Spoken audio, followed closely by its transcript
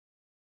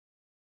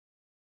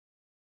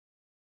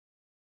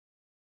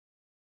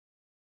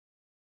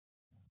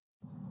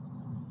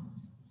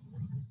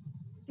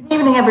Good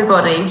evening,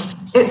 everybody.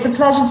 It's a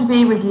pleasure to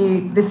be with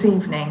you this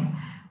evening.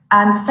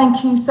 And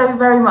thank you so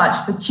very much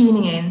for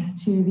tuning in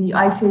to the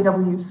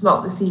ICAEW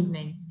slot this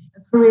evening,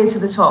 a career to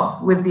the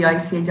top with the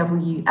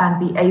ICAEW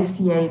and the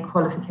ACA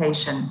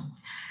qualification.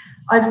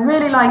 I'd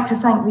really like to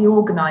thank the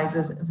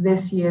organisers of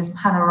this year's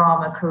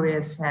Panorama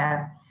Careers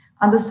Fair.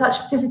 Under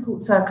such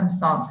difficult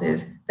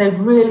circumstances, they've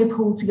really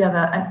pulled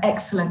together an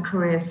excellent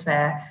careers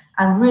fair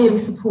and really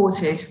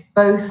supported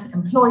both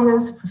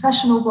employers,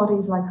 professional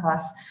bodies like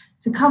us,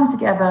 to come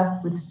together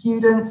with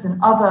students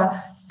and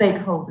other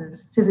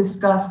stakeholders to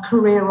discuss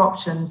career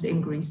options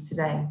in Greece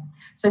today.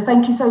 So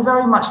thank you so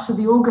very much to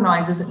the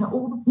organisers and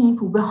all the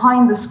people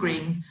behind the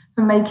screens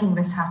for making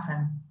this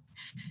happen.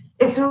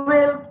 It's a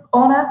real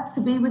honour to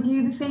be with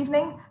you this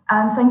evening,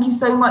 and thank you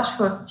so much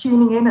for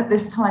tuning in at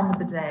this time of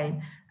the day.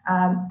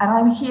 And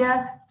I'm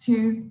here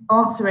to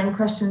answer any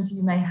questions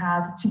you may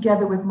have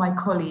together with my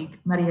colleague,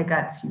 Maria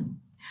Katsiou.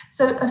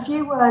 So a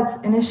few words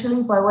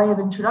initially by way of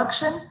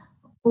introduction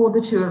for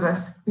the two of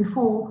us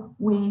before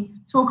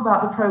we talk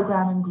about the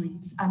programme in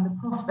Greece and the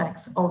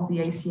prospects of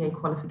the ACA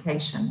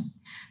qualification.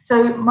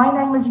 So my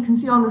name, as you can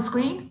see on the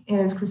screen,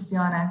 is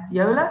Christiana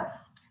Diola.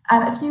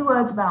 And a few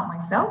words about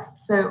myself.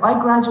 So I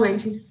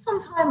graduated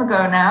some time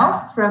ago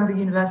now from the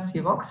University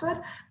of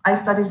Oxford. I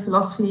studied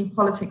philosophy,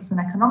 politics and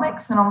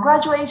economics. And on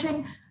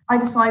graduating, I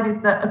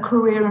decided that a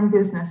career in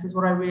business is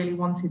what I really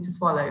wanted to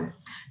follow.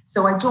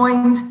 So I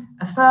joined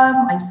a firm.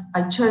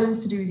 I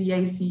chose to do the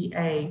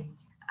ACA.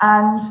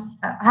 And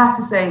I have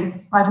to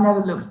say, I've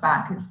never looked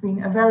back. It's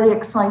been a very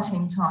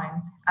exciting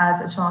time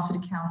as a chartered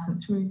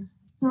accountant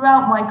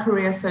throughout my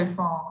career so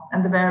far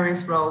and the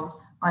various roles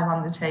I've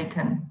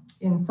undertaken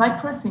in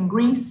Cyprus, in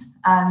Greece,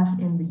 and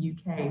in the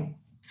UK.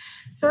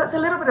 So that's a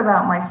little bit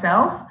about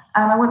myself,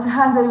 and I want to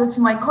hand over to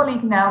my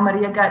colleague now,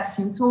 Maria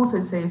Katsiou, to also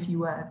say a few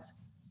words.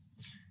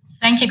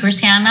 Thank you,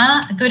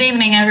 Christiana. Good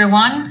evening,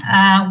 everyone.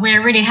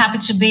 We're really happy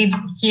to be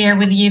here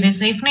with you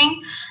this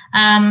evening.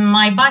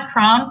 My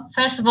background,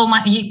 first of all,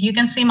 you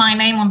can see my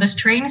name on the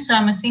screen. So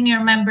I'm a senior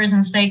members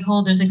and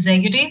stakeholders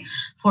executive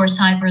for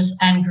Cyprus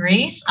and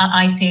Greece at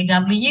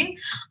ICAEW.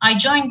 I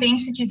joined the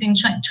Institute in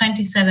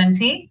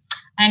 2017.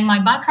 And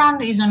my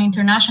background is on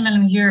international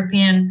and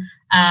European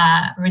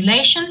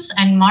relations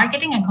and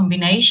marketing and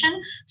combination.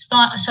 So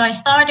I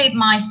started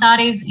my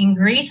studies in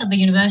Greece at the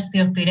University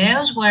of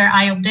Piraeus, where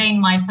I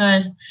obtained my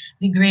first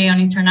degree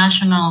on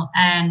international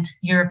and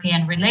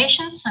European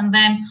relations. And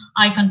then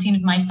I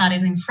continued my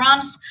studies in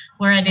France,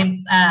 where I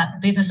did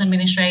business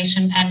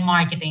administration and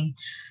marketing.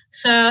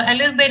 So a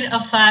little bit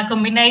of a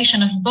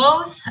combination of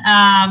both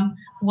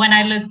when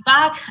I look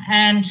back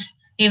and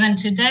even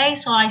today.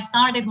 So I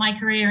started my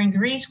career in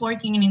Greece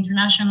working in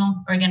international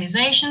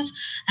organizations,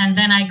 and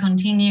then I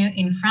continued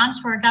in France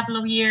for a couple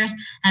of years,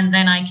 and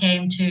then I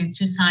came to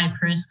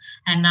Cyprus,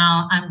 and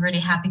now I'm really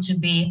happy to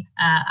be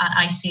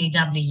at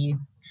ICAEW.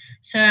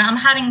 So I'm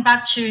heading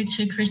back to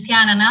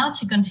Christiana now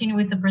to continue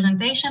with the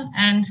presentation,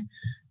 and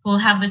we'll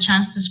have the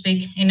chance to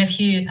speak in a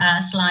few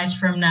slides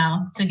from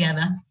now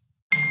together.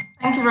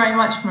 Thank you very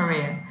much,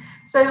 Maria.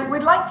 So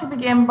we'd like to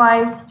begin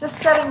by just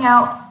setting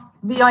out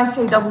the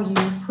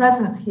ICAEW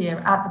presence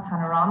here at the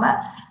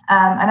Panorama.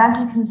 And as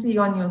you can see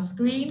on your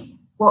screen,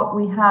 what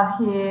we have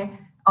here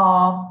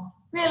are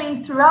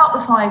really throughout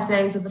the 5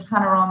 days of the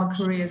Panorama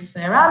Careers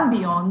Fair and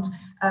beyond,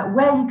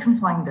 where you can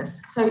find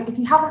us. So if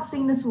you haven't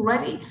seen this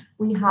already,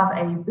 we have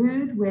a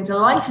booth. We're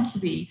delighted to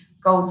be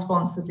gold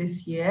sponsor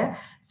this year.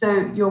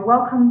 So you're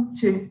welcome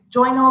to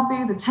join our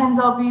booth, attend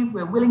our booth.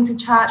 We're willing to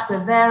chat.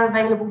 We're there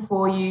available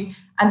for you.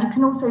 And you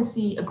can also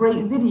see a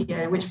great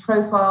video which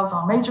profiles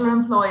our major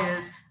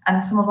employers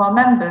and some of our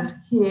members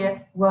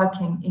here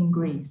working in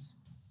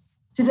Greece.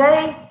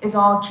 Today is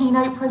our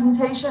keynote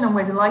presentation, and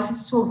we're delighted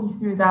to talk you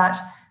through that.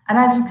 And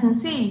as you can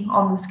see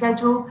on the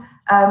schedule,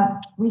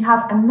 we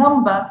have a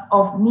number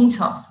of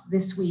meetups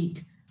this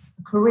week.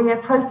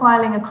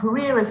 Profiling a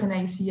career as an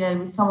ACA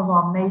with some of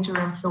our major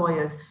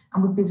employers,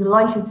 and we'd be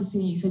delighted to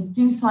see you. So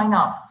do sign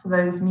up for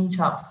those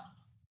meetups.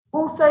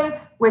 Also,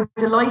 we're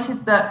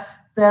delighted that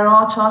there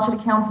are chartered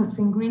accountants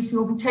in Greece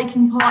who will be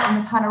taking part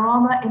in the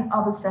Panorama in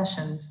other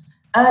sessions.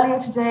 Earlier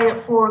today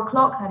at 4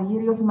 o'clock,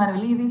 Harigirios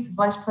Emanuelidis,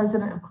 Vice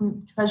President of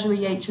Group Treasury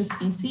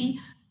HSBC,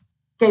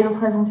 gave a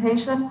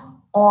presentation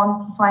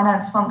on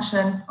finance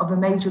function of a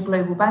major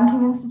global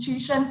banking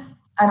institution.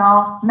 And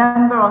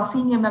our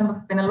senior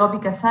member, Penelope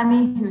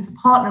Kassani, who's a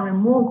partner in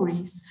More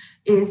Greece,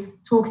 is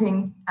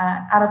talking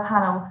at a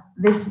panel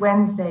this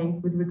Wednesday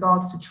with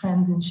regards to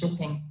trends in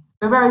shipping.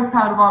 We're very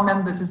proud of our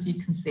members, as you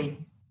can see.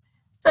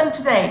 So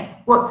today,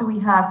 what do we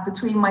have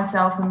between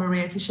myself and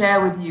Maria to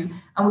share with you?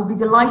 And we'll be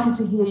delighted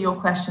to hear your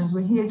questions.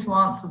 We're here to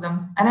answer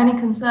them and any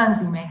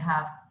concerns you may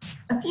have.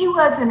 A few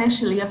words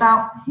initially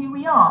about who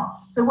we are.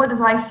 So what does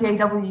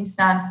ICAEW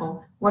stand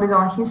for? What is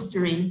our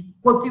history?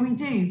 What do we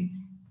do?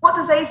 What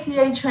does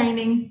ACA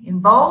training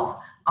involve?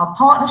 Our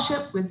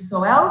partnership with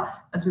SOEL,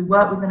 as we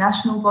work with the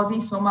national body,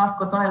 Soma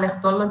Koton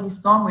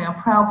Electologiston, we are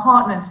proud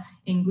partners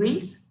in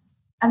Greece.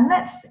 And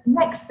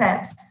next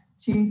steps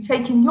to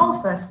taking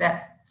your first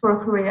step for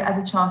a career as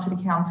a chartered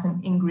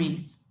accountant in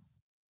Greece.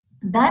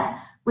 Then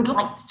we'd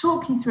like to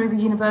talk you through the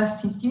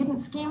university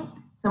student scheme.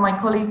 So my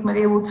colleague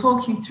Maria will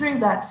talk you through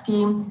that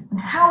scheme and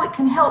how it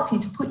can help you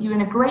to put you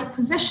in a great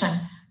position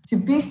to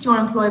boost your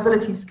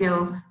employability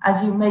skills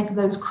as you make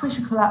those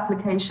critical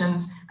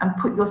applications and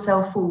put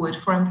yourself forward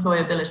for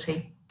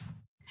employability.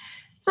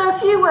 So a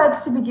few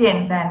words to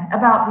begin then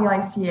about the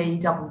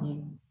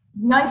ICAEW.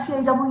 The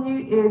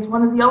ICAEW is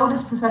one of the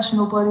oldest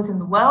professional bodies in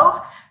the world,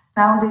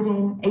 founded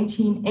in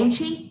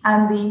 1880,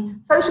 and the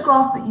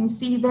photograph that you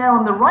see there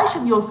on the right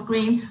of your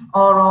screen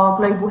are our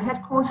global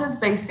headquarters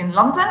based in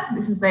London.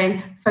 This is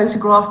a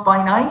photograph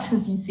by night,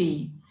 as you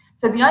see.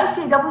 So the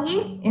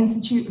ICAEW,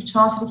 Institute of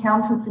Chartered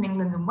Accountants in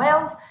England and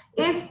Wales,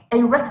 is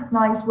a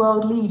recognised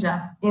world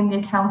leader in the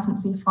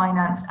accountancy,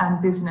 finance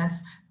and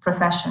business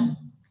profession.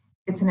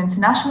 It's an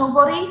international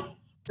body,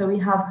 so we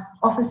have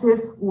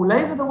offices all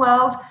over the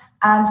world,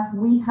 and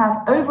we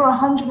have over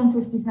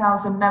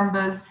 150,000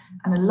 members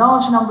and a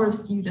large number of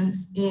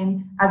students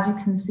in, as you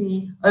can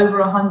see,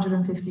 over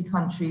 150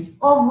 countries,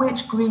 of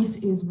which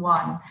Greece is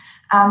one.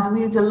 And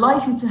we are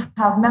delighted to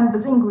have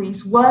members in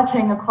Greece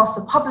working across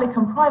the public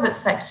and private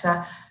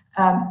sector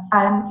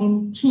and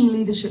in key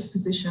leadership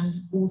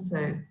positions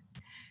also.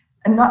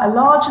 And a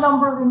large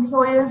number of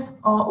employers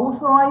are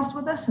authorised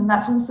with us, and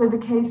that's also the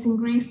case in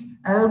Greece.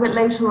 A little bit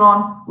later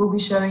on, we'll be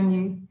showing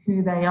you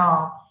who they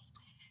are.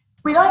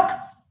 We like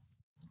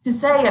to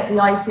say at the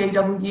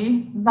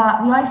ICAEW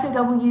that the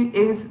ICAEW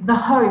is the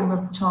home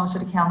of the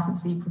chartered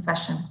accountancy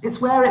profession. It's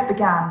where it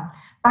began,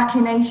 back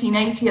in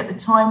 1880, at the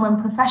time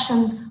when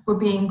professions were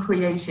being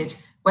created,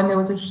 when there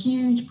was a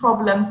huge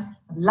problem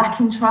of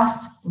lacking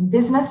trust in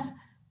business,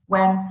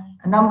 when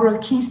a number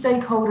of key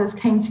stakeholders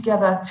came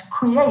together to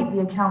create the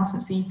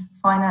accountancy,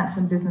 finance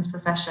and business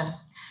profession.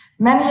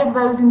 Many of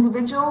those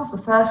individuals, the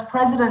first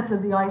presidents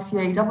of the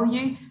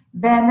ICAEW,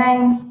 their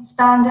names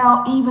stand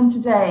out even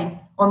today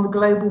on the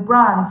global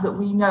brands that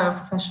we know of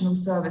professional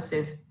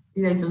services,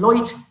 be they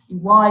Deloitte,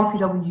 EY,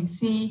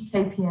 PwC,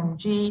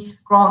 KPMG,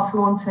 Grant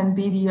Thornton,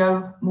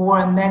 BDO, Moore,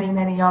 and many,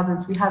 many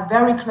others. We have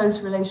very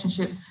close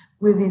relationships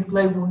with these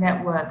global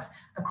networks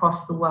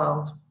across the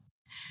world.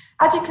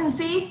 As you can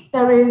see,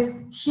 there is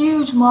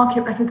huge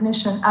market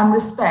recognition and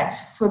respect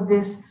for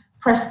this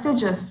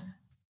prestigious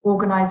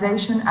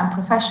organization and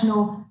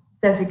professional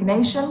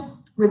designation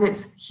with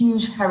its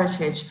huge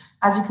heritage.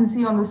 As you can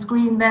see on the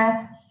screen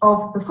there,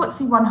 of the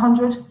FTSE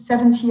 100,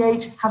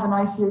 78 have an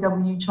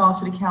ICAEW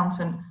Chartered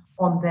Accountant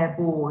on their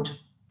board.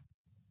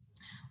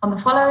 On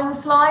the following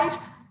slide,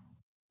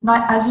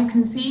 as you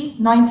can see,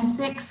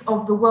 96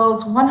 of the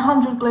world's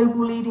 100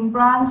 global leading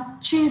brands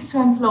choose to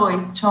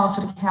employ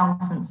chartered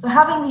accountants. So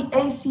having the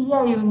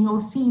ACA on your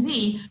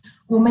CV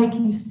will make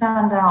you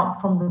stand out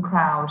from the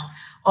crowd.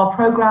 Our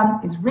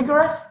program is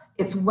rigorous,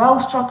 it's well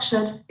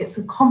structured, it's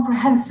a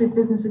comprehensive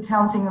business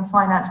accounting and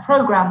finance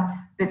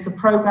program. It's a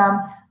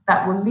program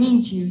that will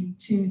lead you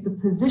to the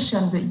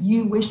position that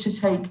you wish to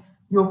take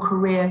your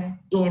career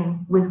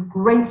in with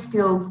great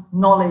skills,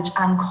 knowledge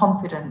and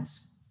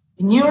confidence.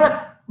 In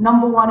Europe,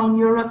 number one in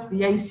Europe,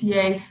 the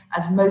ACA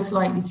as most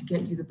likely to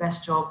get you the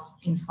best jobs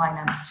in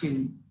finance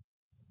too.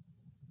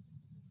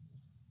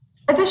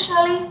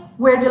 Additionally,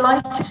 we're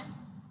delighted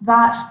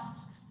that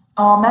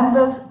our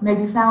members may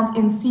be found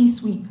in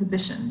C-suite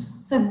positions.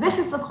 So this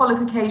is the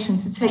qualification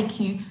to take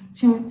you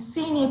to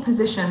senior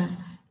positions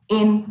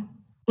in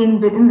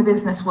the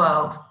business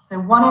world. So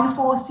 1 in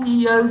 4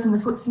 CEOs in the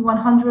FTSE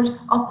 100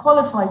 are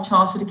qualified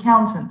chartered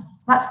accountants.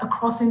 That's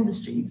across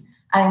industries.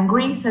 And in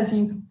Greece, as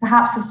you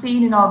perhaps have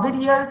seen in our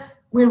video,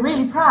 we're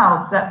really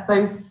proud that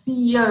both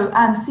CEO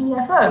and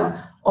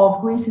CFO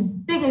of Greece's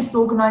biggest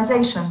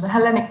organization, the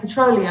Hellenic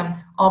Petroleum,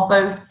 are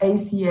both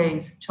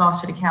ACA's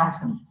chartered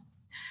accountants.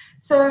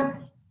 So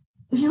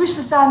if you wish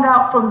to stand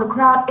out from the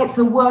crowd, it's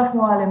a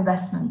worthwhile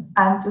investment.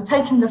 And you're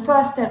taking the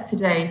first step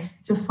today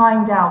to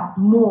find out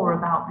more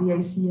about the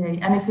ACA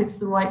and if it's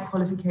the right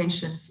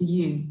qualification for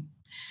you.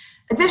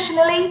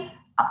 Additionally,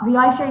 the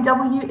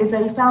ICAEW is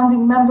a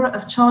founding member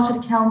of Chartered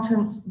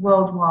Accountants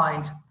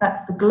Worldwide.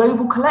 That's the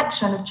global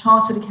collection of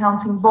chartered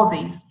accounting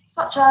bodies,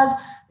 such as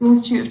the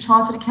Institute of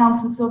Chartered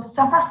Accountants of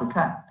South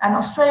Africa and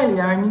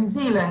Australia and New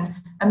Zealand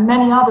and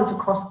many others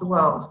across the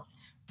world.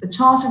 The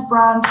chartered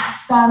brand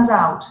stands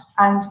out,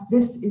 and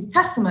this is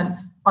testament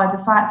by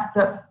the fact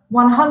that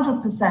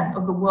 100%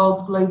 of the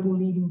world's global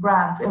leading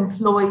brands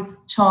employ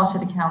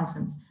chartered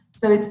accountants.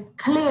 So it's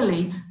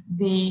clearly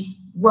the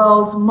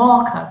world's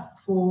marker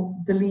for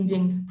the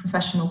leading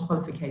professional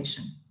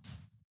qualification.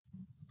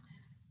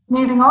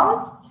 Moving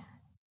on,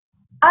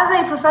 as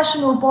a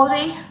professional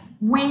body,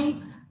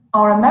 we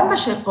are a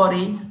membership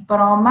body, but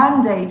our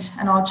mandate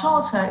and our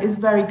charter is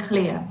very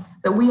clear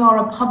that we are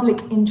a public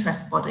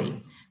interest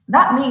body.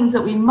 That means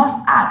that we must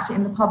act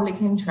in the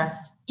public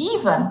interest,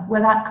 even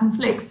where that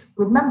conflicts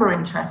with member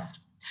interest.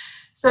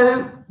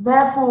 So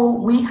therefore,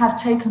 we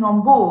have taken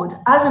on board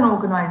as an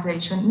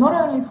organization, not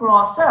only for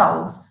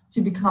ourselves to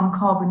become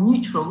carbon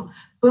neutral,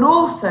 but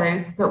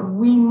also that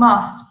we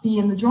must be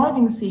in the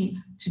driving seat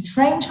to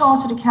train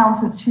chartered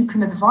accountants who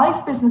can advise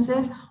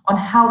businesses on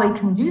how they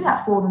can do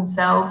that for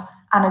themselves.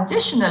 And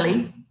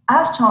additionally,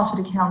 as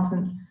chartered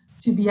accountants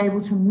to be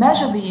able to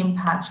measure the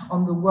impact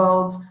on the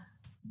world's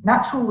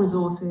natural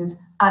resources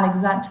and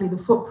exactly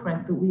the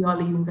footprint that we are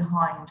leaving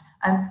behind.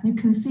 And you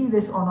can see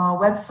this on our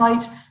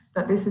website,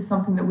 that this is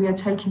something that we are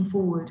taking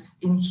forward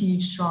in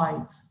huge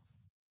strides.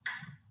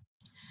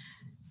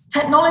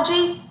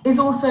 Technology is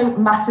also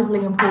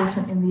massively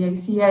important in the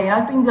ACA. And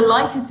I've been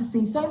delighted to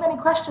see so many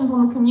questions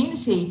on the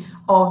community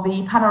of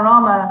the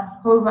Panorama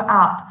Hover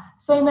app.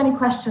 So many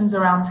questions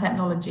around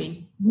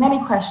technology,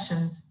 many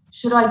questions.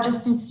 Should I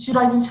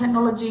do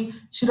technology?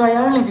 Should I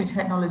only do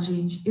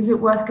technology? Is it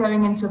worth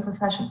going into a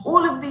profession?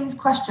 All of these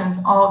questions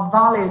are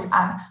valid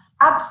and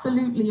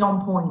absolutely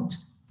on point.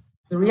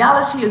 The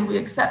reality, as we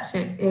accept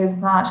it, is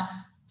that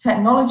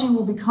technology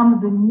will become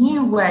the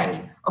new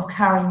way of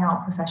carrying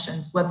out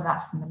professions, whether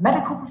that's in the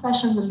medical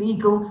profession, the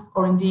legal,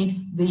 or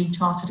indeed the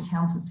chartered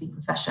accountancy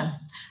profession.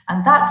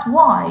 And that's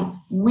why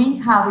we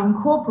have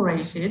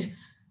incorporated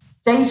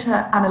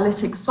data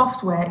analytics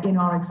software in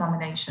our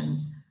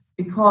examinations,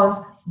 because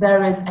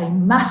there is a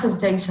massive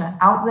data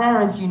out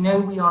there. As you know,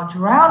 we are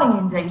drowning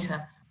in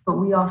data, but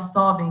we are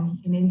starving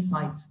in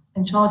insights.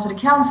 And chartered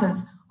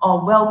accountants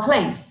are well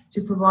placed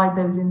to provide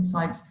those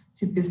insights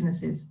to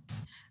businesses.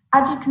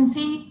 As you can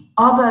see,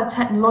 other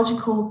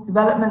technological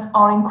developments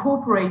are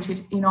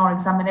incorporated in our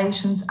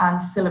examinations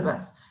and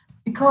syllabus.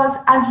 Because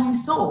as you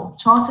saw,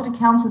 chartered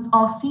accountants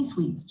are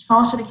C-suites,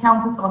 chartered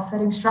accountants are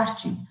setting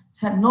strategies.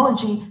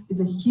 Technology is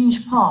a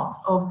huge part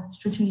of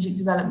strategic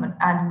development,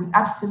 and we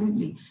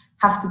absolutely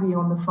have to be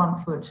on the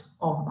front foot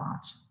of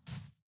that.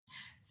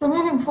 So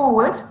moving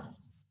forward,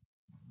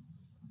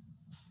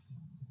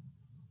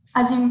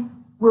 as you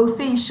will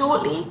see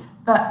shortly,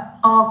 that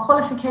our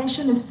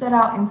qualification is set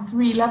out in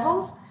 3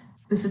 levels: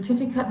 the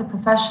certificate, the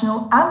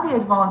professional, and the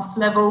advanced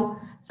level.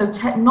 So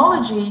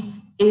technology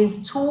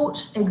is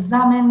taught,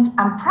 examined,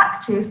 and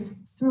practiced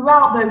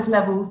throughout those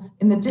levels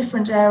in the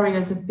different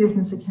areas of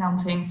business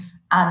accounting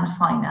and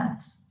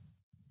finance.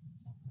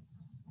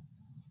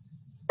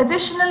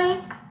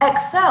 Additionally,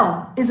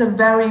 Excel is a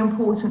very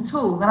important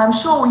tool, and I'm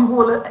sure we've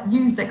all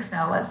used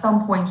Excel at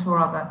some point or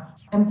other.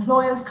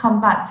 Employers come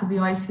back to the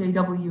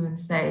ICAEW and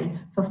say,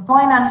 for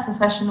finance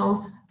professionals,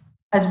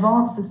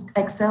 advanced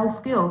Excel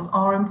skills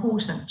are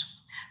important.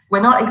 We're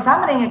not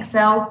examining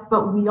Excel,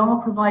 but we are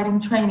providing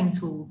training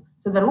tools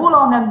so that all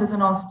our members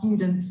and our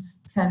students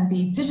can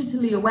be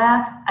digitally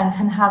aware and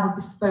can have a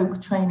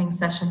bespoke training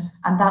session,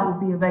 and that will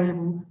be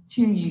available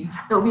to you.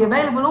 It will be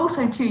available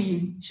also to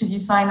you should you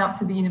sign up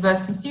to the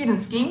University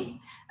Student Scheme,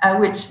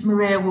 which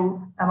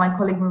my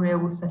colleague Maria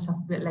will set up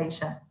a bit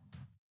later.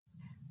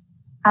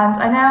 And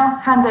I now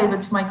hand over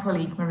to my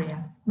colleague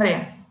Maria.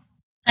 Maria.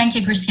 Thank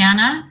you,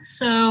 Christiana.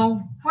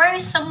 So where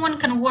someone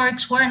can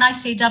work, where an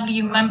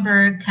ICAEW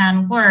member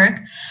can work,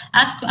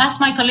 as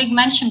my colleague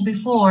mentioned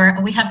before,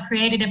 we have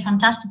created a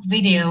fantastic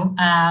video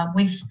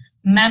with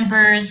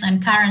members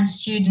and current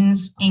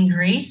students in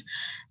Greece,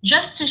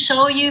 just to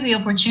show you the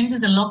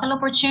opportunities, the local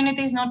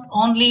opportunities, not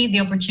only the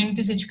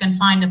opportunities that you can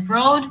find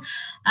abroad,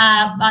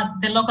 but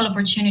the local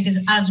opportunities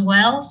as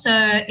well. So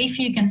if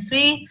you can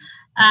see,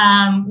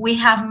 we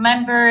have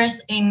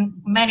members in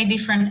many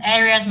different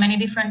areas, many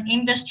different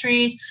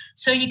industries,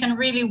 so you can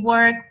really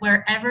work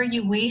wherever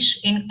you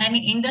wish, in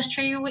any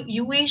industry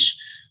you wish.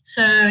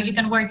 So you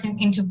can work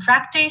into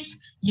practice,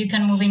 you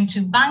can move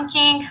into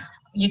banking,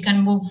 you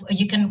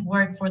can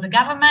work for the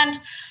government,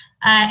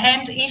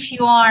 and if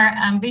you are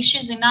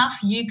ambitious enough,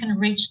 you can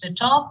reach the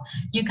top.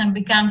 You can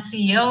become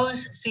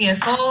CEOs,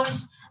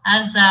 CFOs,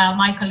 as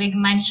my colleague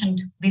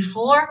mentioned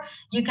before.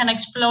 You can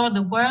explore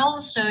the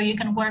world, so you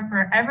can work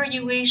wherever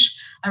you wish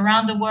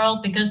around the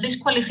world, because this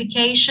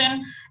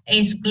qualification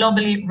is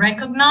globally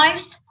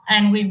recognized,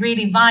 and we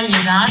really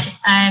value that.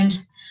 And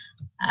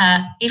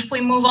if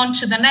we move on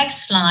to the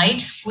next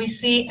slide, we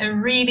see a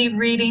really,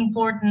 really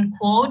important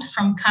quote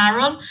from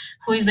Carol,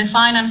 who is the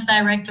finance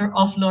director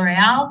of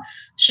L'Oréal.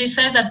 She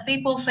says that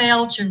people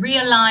fail to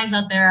realize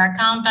that there are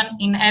accountants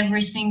in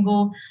every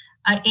single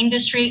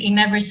industry, in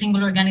every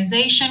single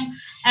organization.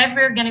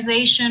 Every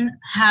organization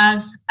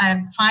has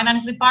a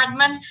finance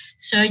department,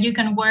 so you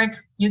can work,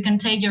 you can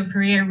take your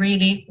career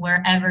really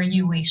wherever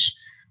you wish.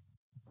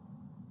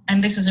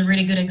 And this is a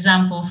really good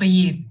example for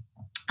you,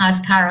 as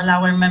Carol,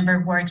 our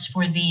member, works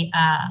for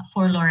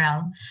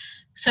L'Oréal.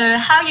 So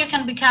how you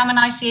can become an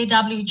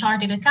ICAEW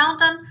Chartered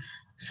Accountant?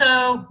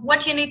 So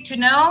what you need to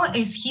know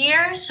is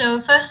here.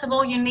 So first of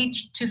all, you need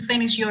to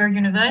finish your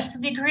university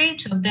degree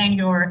to obtain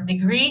your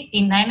degree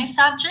in any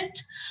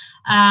subject,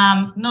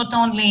 not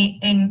only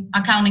in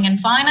accounting and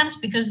finance,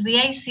 because the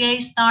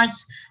ACA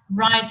starts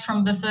right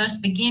from the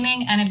first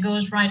beginning and it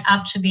goes right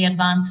up to the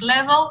advanced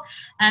level.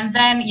 And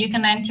then you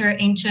can enter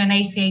into an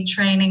ACA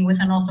training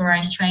with an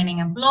authorized training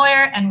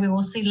employer. And we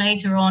will see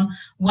later on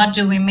what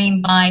do we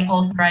mean by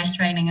authorized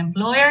training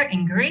employer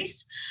in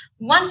Greece.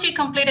 Once you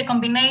complete a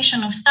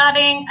combination of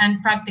studying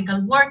and practical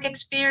work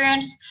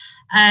experience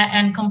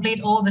and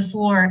complete all the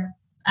 4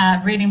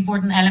 really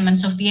important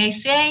elements of the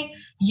ACA,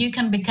 you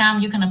can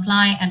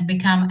apply and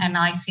become an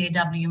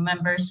ICAEW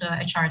member, so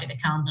a chartered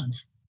accountant.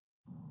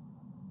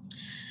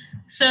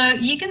 So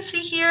you can see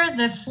here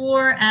the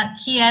four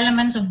key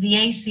elements of the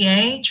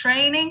ACA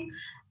training.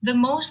 The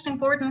most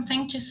important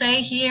thing to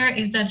say here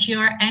is that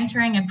you're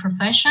entering a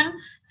profession.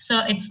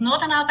 So it's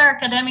not another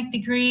academic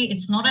degree,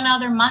 it's not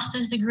another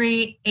master's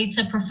degree, it's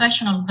a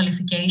professional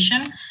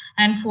qualification.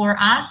 And for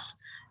us,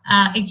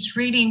 it's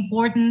really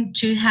important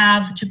to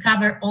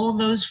cover all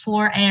those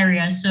four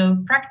areas.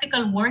 So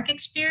practical work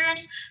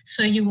experience,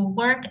 so you will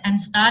work and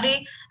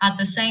study at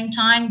the same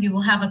time. You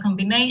will have a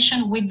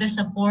combination with the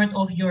support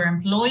of your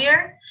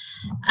employer.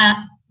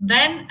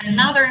 Then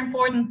another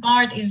important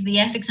part is the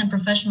ethics and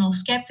professional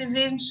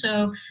skepticism.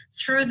 So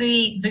through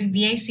the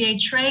ACA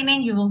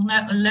training, you will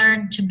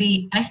learn to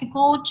be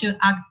ethical, to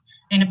act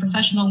in a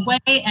professional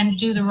way and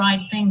do the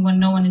right thing when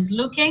no one is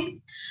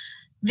looking.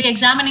 The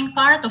examining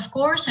part, of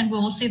course, and we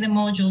will see the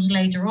modules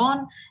later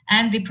on,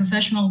 and the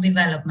professional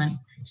development.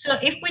 So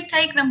if we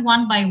take them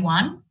one by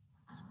one,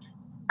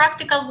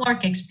 practical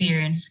work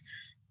experience.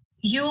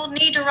 You'll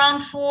need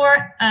around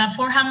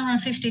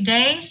 450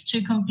 days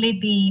to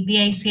complete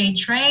the ACA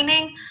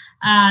training,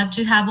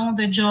 to have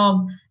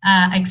on-the-job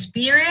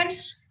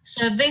experience.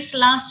 So this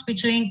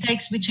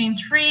takes between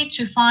 3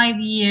 to 5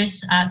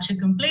 years to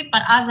complete.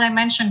 But as I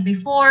mentioned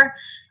before,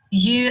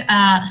 you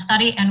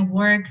study and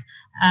work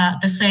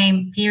the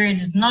same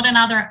period, not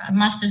another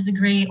master's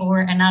degree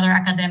or another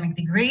academic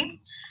degree.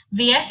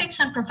 The ethics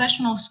and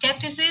professional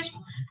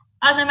skepticism.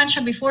 As I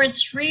mentioned before,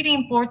 it's really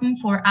important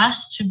for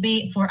us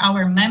for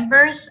our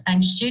members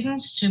and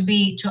students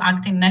to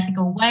act in an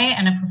ethical way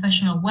and a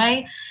professional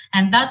way.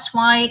 And that's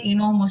why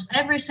in almost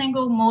every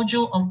single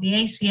module of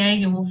the ACA,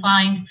 you will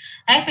find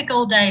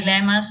ethical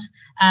dilemmas,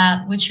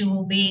 which you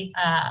will be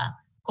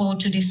called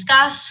to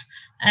discuss.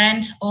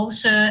 And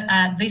also,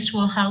 this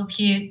will help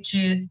you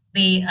to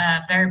be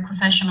very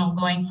professional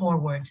going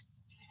forward.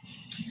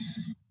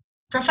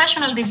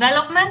 Professional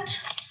development.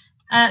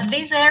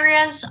 These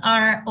areas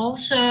are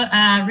also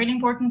really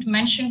important to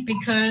mention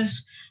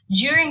because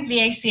during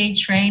the ACA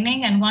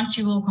training, and once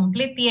you will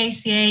complete the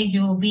ACA,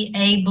 you will be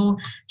able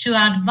to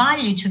add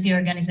value to the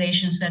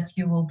organizations that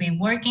you will be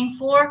working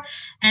for.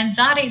 And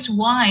that is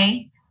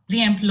why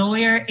the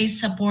employer is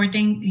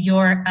supporting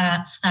your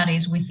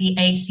studies with the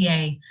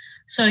ACA.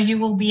 So you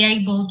will be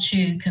able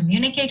to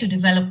communicate, to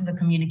develop the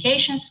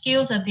communication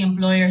skills that the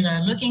employers are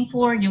looking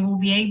for. You will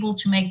be able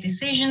to make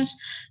decisions,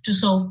 to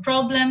solve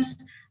problems,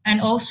 and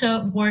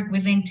also work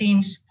within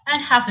teams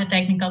and have the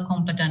technical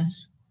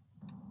competence.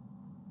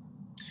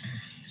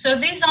 So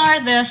these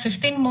are the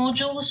 15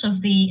 modules of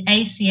the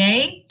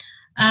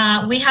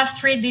ACA. We have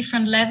 3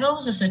 different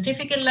levels: the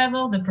certificate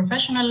level, the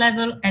professional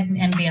level,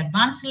 and the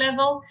advanced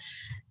level.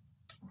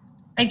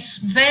 It's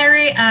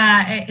very,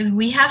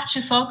 we have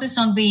to focus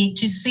on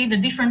to see the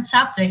different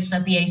subjects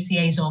that the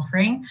ACA is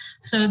offering.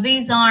 So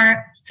these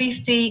are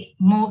 15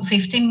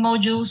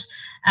 modules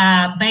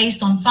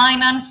based on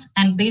finance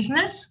and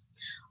business.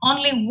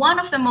 Only one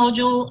of the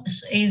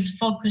modules is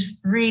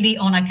focused really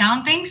on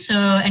accounting. So,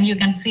 and you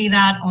can see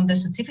that on the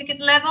certificate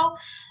level,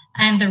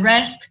 and the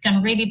rest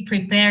can really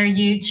prepare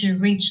you to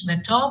reach the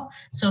top.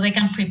 So they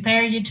can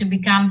prepare you to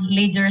become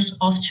leaders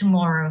of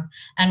tomorrow.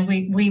 And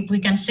we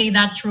can see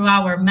that through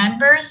our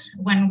members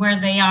where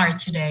they are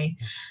today.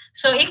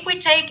 So if we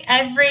take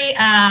every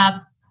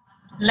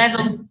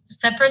level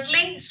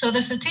separately, so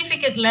the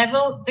certificate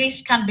level,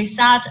 this can be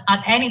sat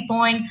at any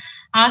point,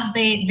 as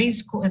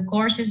these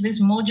courses,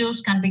 these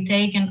modules can be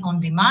taken on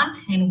demand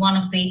in one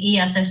of the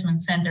e-assessment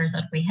centers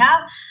that we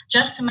have.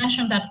 Just to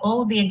mention that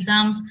all the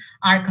exams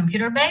are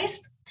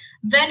computer-based.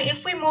 Then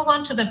if we move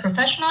on to the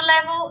professional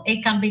level,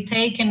 it can be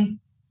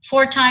taken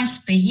 4 times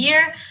per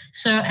year.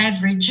 So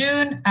every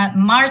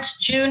March,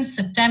 June,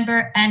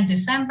 September, and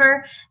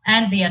December.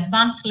 And the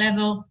advanced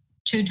level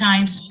 2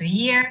 times per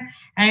year,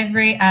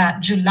 every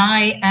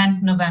July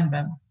and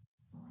November.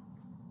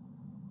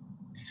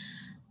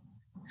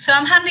 So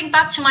I'm handing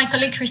back to my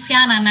colleague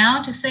Christiana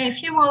now to say a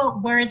few more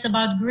words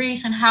about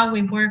Greece and how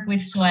we work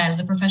with SOEL,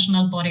 the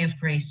professional body of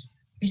Greece.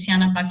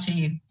 Christiana, back to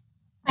you.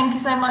 Thank you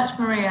so much,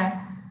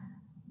 Maria.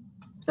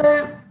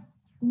 So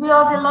we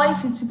are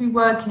delighted to be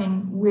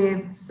working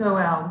with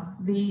SOEL,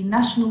 the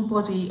national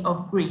body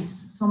of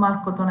Greece,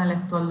 Somarko των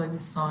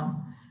Ελεκτρολογιστών.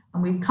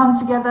 And we've come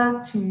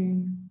together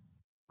to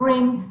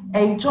bring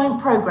a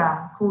joint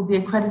program called the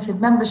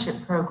Accredited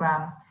Membership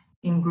Program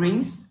in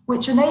Greece,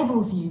 which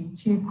enables you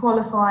to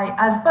qualify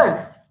as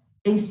both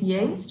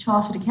ACAs,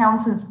 Chartered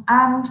Accountants,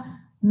 and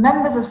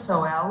members of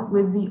SOEL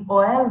with the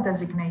OEL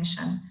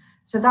designation.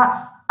 So that's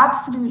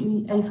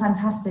absolutely a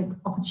fantastic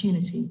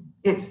opportunity.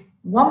 It's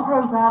one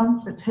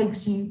program that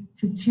takes you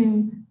to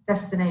 2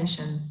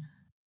 destinations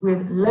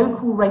with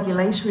local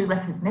regulatory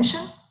recognition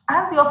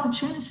and the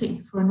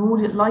opportunity for an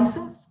audit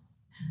license,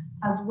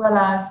 as well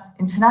as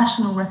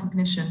international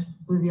recognition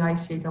with the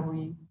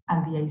ICAEW and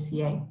the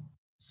ACA.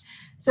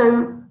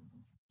 So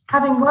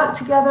having worked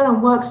together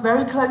and worked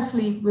very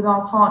closely with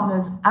our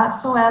partners at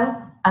SOEL,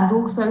 and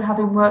also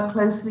having worked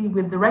closely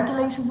with the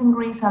regulators in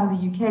Greece and the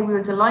UK, we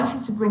were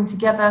delighted to bring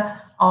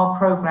together our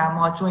program,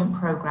 our joint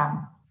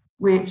program,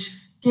 which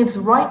gives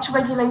right to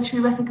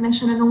regulatory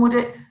recognition and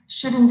audit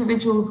should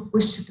individuals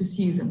wish to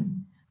pursue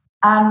them,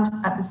 and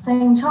at the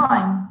same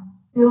time,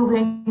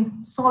 building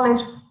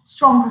solid,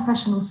 strong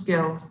professional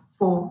skills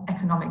for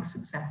economic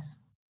success.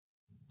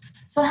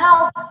 So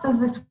how does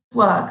this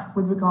work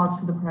with regards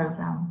to the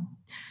programme?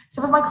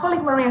 So as my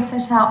colleague Maria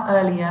set out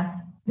earlier,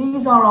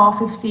 these are our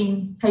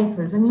 15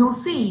 papers, and you'll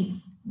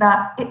see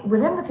that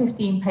within the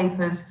 15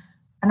 papers,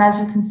 and as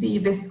you can see,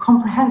 this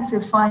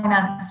comprehensive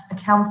finance,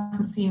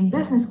 accountancy and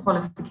business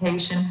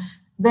qualification,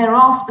 there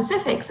are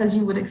specifics, as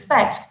you would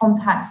expect, on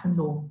tax and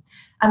law.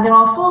 And there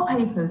are 4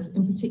 papers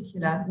in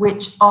particular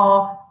which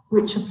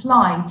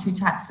apply to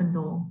tax and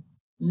law.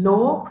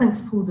 Law,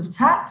 principles of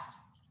tax,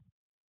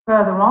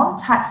 further on,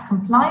 tax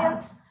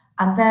compliance,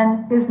 and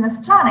then business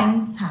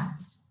planning,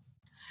 tax.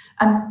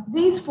 And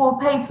these 4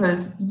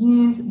 papers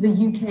use the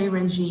UK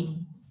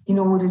regime in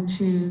order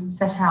to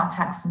set out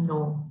tax and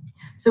law.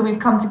 So we've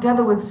come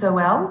together with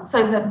SOEL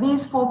so that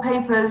these 4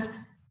 papers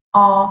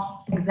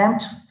are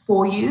exempt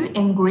for you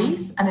in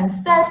Greece, and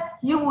instead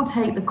you will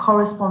take the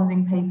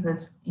corresponding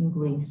papers in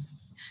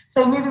Greece.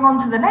 So moving on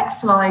to the next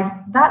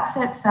slide, that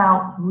sets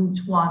out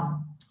Route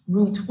 1.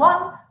 Route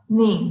 1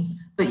 means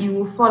that you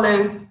will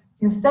follow,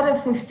 instead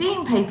of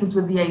 15 papers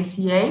with the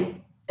ACA,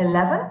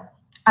 11,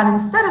 and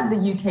instead of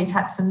the UK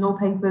tax and law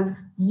papers,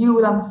 you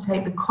will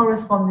undertake the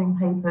corresponding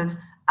papers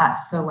at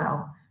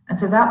SOEL. And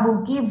so that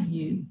will give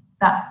you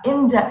that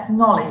in-depth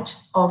knowledge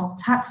of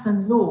tax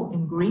and law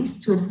in Greece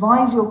to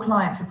advise your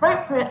clients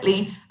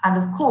appropriately, and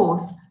of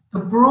course, the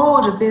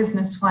broader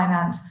business,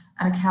 finance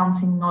and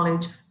accounting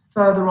knowledge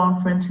further on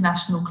for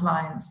international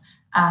clients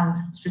and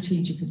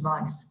strategic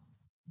advice.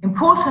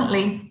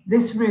 Importantly,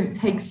 this route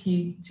takes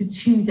you to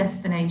 2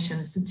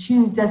 destinations, to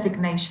 2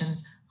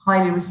 designations,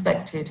 highly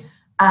respected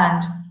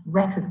and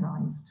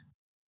recognized.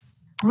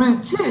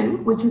 Route 2,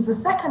 which is the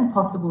second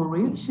possible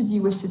route, should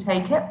you wish to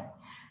take it.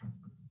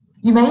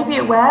 You may be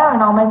aware,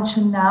 and I'll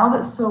mention now,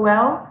 that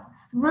SOEL,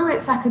 through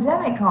its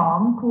academic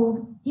arm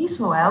called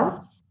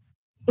ICAEW,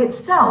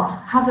 itself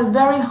has a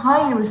very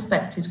highly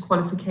respected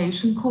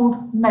qualification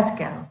called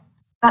MEDGEL.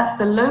 That's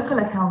the local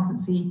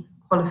accountancy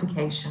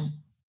qualification.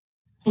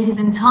 It is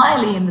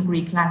entirely in the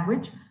Greek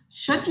language.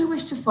 Should you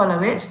wish to follow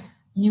it,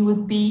 you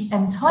would be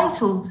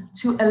entitled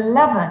to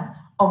 11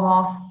 of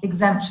our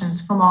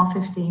exemptions from our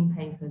 15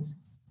 papers.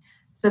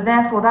 So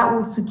therefore, that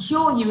will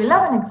secure you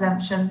 11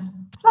 exemptions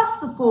plus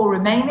the 4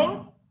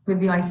 remaining with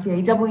the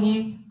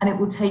ICAEW, and it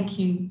will take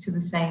you to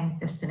the same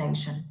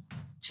destination.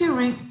 2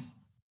 routes,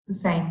 the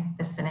same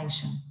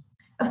destination.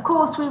 Of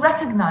course, we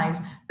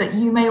recognize that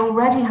you may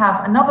already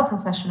have another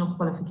professional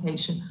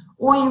qualification,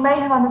 or you may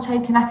have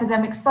undertaken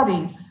academic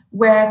studies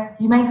where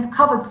you may have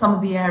covered some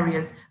of the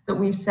areas that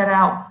we've set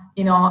out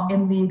in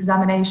the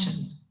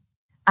examinations.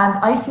 And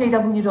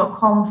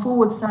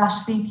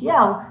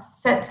ICAEW.com/CPL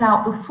sets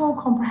out the full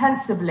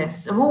comprehensive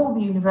list of all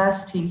the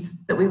universities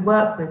that we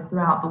work with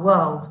throughout the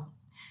world.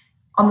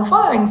 On the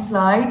following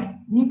slide,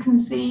 you can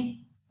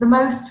see the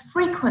most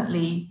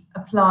frequently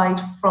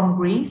applied from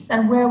Greece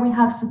and where we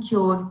have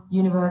secured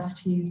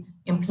universities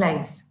in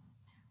place.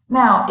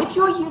 Now, if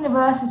your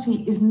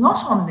university is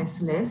not on this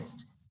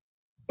list,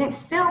 it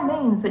still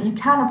means that you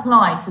can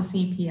apply for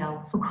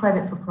CPL, for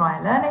credit for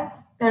prior learning.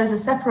 There is a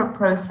separate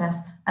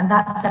process, and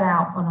that's set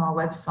out on our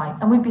website,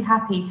 and we'd be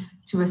happy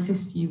to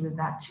assist you with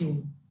that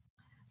too.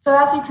 So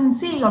as you can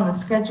see on the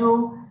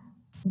schedule,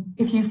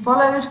 if you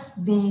followed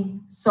the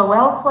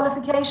SOEL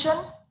qualification,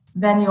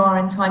 then you are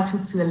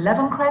entitled to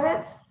 11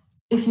 credits.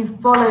 If you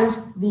followed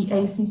the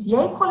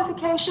ACCA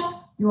qualification,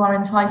 you are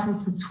entitled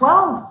to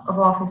 12 of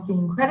our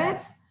 15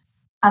 credits.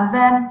 And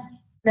then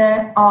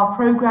there are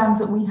programs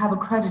that we have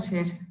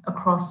accredited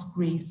across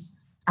Greece,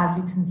 as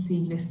you can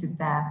see listed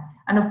there.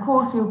 And of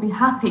course, we'll be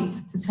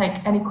happy to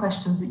take any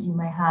questions that you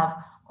may have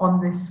on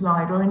this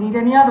slide or indeed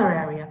any other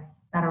area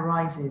that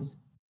arises.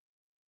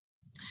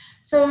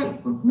 So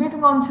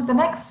moving on to the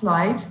next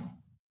slide,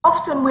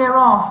 often we're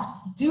asked,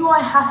 do I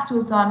have to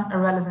have done a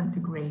relevant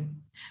degree?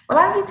 Well,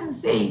 as you can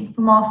see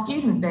from our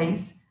student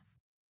base,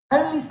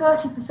 only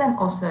 30%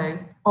 or so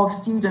of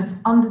students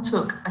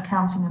undertook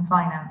accounting and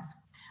finance.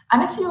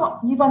 And if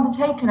you've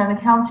undertaken an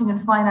accounting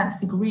and finance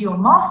degree or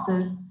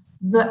master's,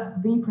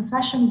 the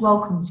profession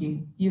welcomes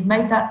you. You've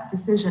made that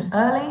decision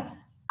early,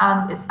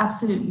 and it's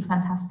absolutely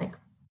fantastic.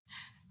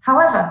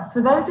 However,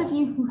 for those of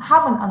you who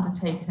haven't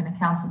undertaken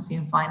accountancy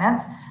and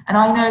finance, and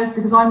I know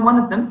because I'm one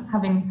of them,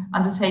 having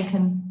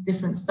undertaken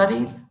different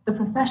studies, the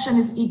profession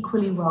is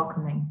equally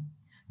welcoming.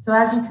 So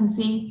as you can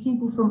see,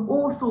 people from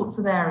all sorts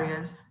of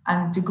areas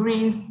and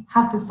degrees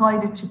have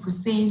decided to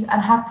proceed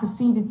and have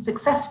proceeded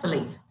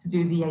successfully to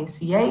do the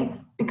ACA,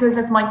 because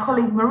as my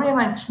colleague Maria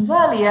mentioned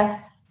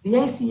earlier, the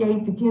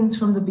ACA begins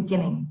from the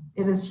beginning.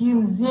 It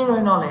assumes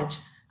zero knowledge,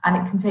 and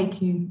it can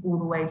take you all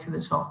the way to the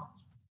top.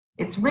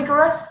 It's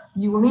rigorous,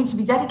 you will need to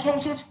be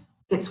dedicated,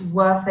 it's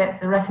worth it.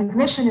 The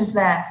recognition is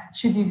there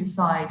should you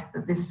decide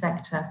that this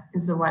sector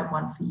is the right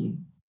one for you.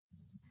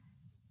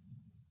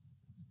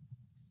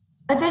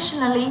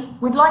 Additionally,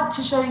 we'd like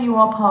to show you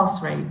our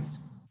pass rates.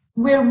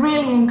 we're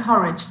really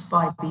encouraged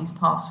by these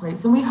pass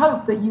rates, and we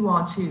hope that you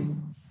are too.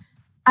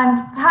 And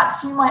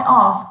perhaps you might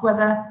ask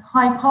whether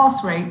high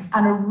pass rates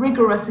and a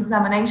rigorous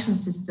examination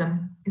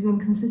system is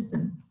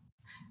inconsistent.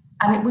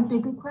 And it would be a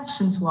good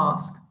question to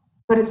ask,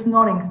 but it's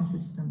not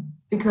inconsistent,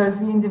 because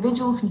the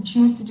individuals who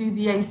choose to do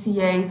the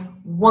ACA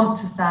want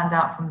to stand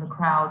out from the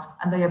crowd,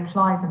 and they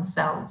apply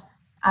themselves.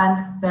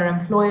 And their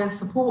employers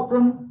support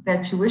them,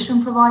 their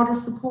tuition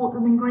providers support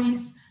them in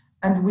Greece,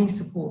 and we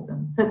support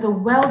them. So it's a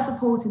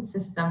well-supported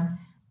system,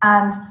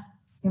 and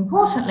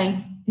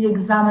importantly, the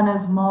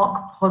examiners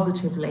mark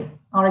positively.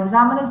 Our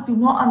examiners do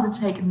not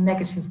undertake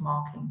negative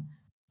marking.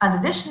 And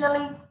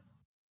additionally,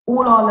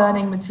 all our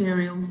learning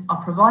materials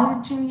are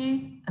provided to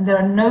you, and there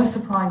are no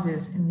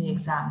surprises in the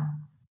exam.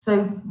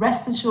 So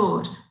rest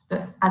assured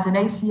that as an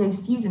ACA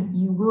student,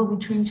 you will be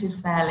treated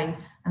fairly,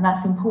 and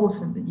that's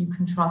important that you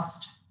can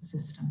trust the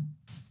system.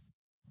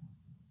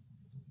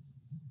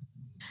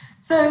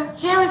 So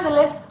here is a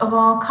list of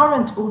our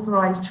current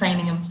authorised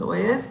training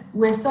employers.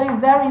 We're so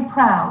very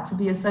proud to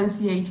be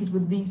associated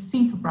with these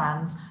super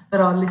brands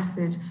that are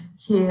listed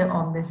here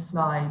on this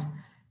slide.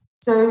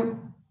 So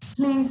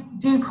please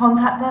do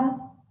contact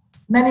them.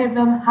 Many of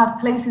them have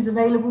places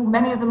available.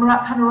 Many of them are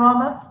at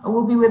Panorama or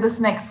will be with us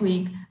next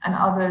week, and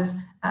others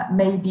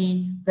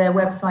maybe their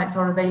websites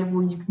are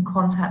available. You can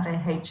contact their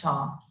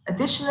HR.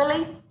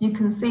 Additionally, you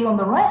can see on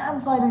the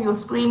right-hand side of your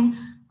screen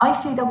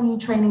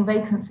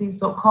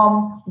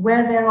ICAEWtrainingvacancies.com,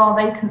 where there are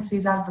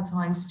vacancies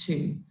advertised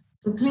too.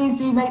 So please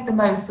do make the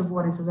most of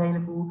what is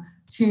available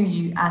to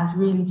you and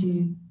really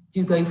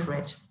do go for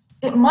it.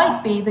 It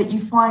might be that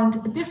you find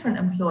a different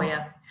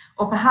employer,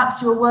 or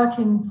perhaps you're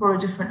working for a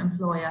different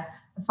employer,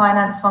 a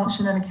finance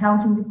function, an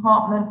accounting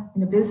department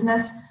in a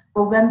business.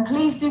 Well, then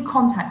please do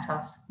contact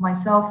us,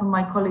 myself and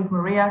my colleague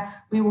Maria.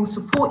 We will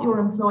support your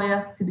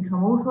employer to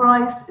become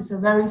authorised. It's a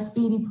very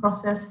speedy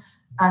process,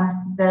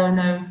 and there are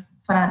no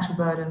financial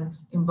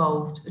burdens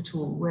involved at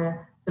all.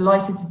 We're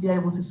delighted to be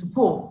able to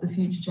support the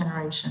future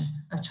generation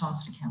of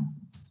chartered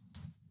accountants.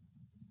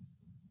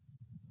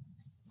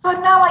 So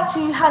I'd now like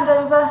to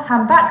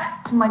hand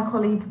back to my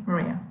colleague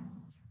Maria.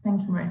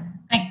 Thank you, Maria.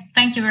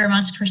 Thank you very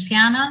much,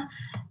 Christiana.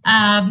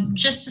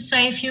 Just to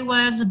say a few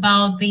words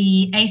about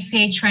the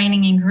ACA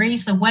training in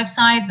Greece, the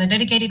website, the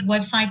dedicated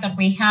website that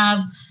we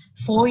have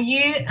for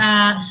you.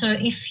 So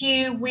if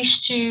you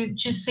wish to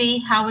see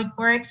how it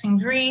works in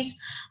Greece,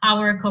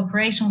 our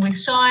cooperation with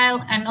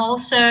SOIL, and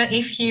also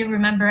if you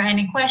remember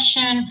any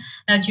question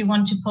that you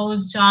want to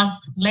pose to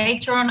us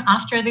later on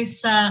after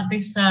this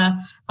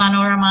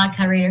Panorama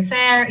career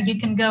fair, you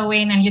can go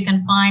in and you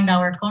can find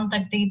our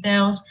contact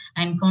details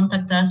and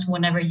contact us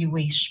whenever you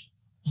wish.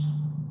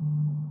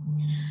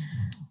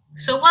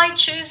 So why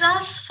choose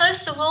us?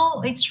 First of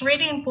all, it's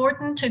really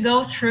important to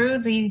go through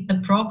the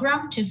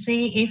program to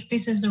see if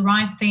this is the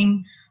right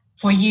thing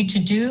for you to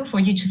do, for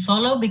you to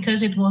follow,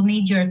 because it will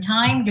need your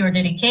time, your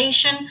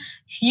dedication.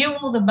 You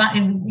will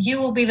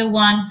be the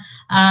one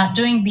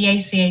doing the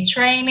ACA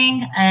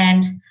training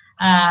and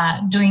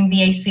doing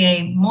the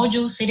ACA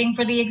module, sitting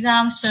for the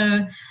exam.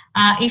 So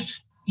if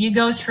you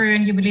go through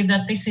and you believe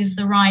that this is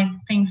the right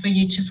thing for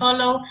you to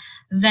follow,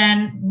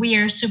 then we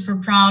are super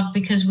proud,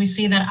 because we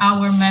see that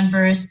our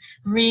members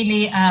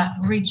really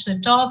reach the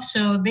top.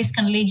 So this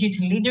can lead you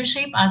to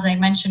leadership, as I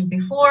mentioned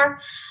before,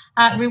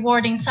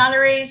 rewarding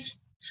salaries.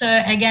 So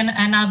again,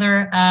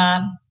 another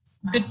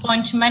good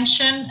point to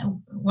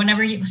mention,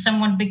 whenever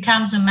someone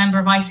becomes a member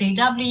of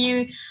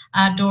ICAEW,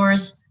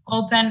 doors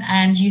open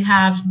and you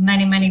have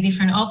many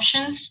different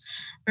options.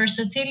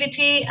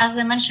 Versatility, as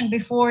I mentioned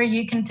before,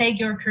 you can take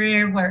your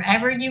career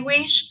wherever you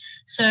wish.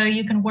 So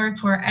you can work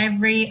for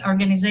every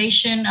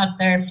organization at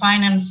their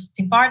finance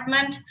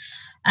department.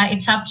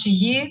 It's up to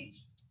you.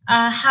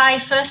 High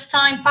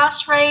first-time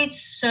pass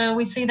rates. So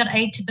we see that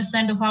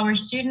 80% of our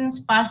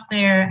students pass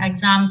their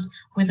exams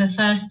with the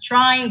first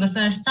try, the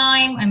first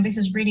time. And this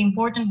is really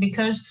important,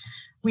 because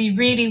we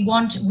really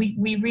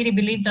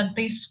believe that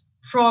this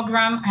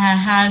program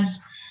has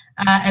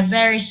a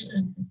very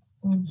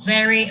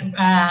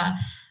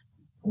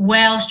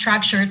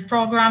well-structured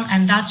program,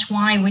 and that's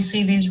why we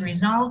see these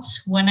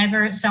results.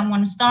 Whenever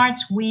someone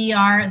starts, we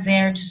are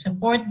there to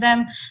support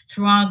them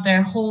throughout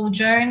their whole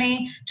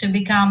journey to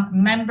become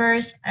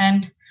members,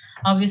 and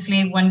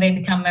obviously when they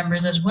become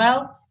members as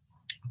well.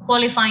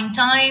 Qualifying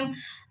time,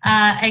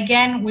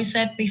 again, we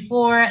said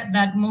before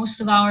that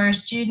most of our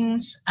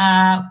students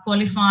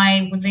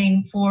qualify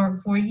within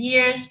four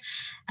years.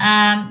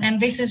 And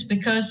this is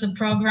because the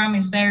program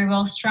is very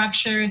well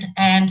structured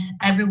and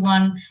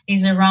everyone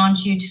is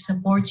around you to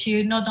support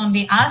you, not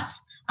only us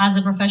as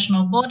a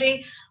professional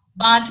body,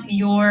 but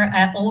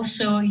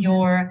also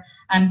your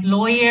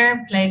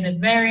employer plays a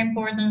very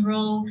important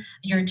role,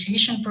 your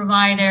tuition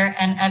provider,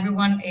 and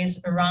everyone is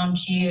around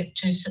you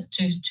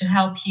to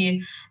help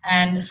you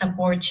and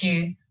support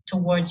you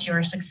towards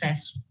your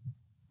success.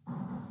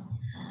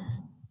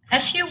 A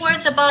few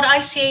words about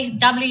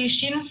ICAEW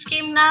student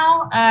scheme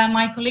now.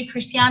 My colleague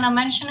Christiana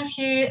mentioned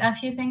a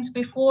few things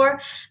before.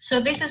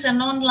 So this is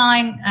an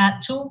online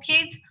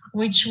toolkit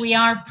which we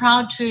are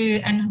proud to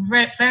and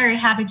very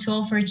happy to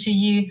offer to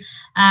you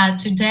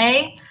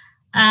today.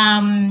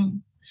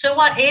 So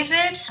what is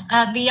it?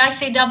 The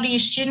ICAEW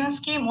Student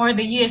Scheme, or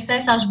the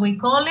USS as we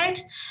call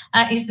it,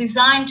 is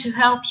designed to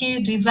help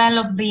you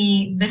develop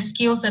the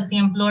skills that the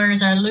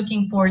employers are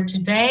looking for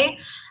today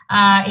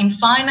in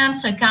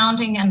finance,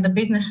 accounting, and the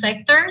business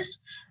sectors.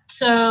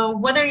 So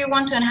whether you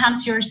want to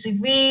enhance your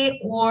CV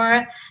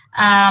or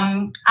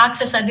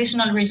access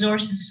additional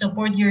resources to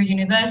support your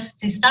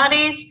university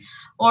studies,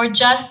 or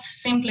just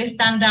simply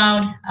stand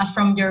out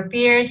from your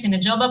peers in a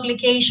job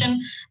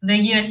application, the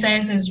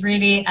USS is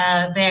really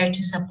there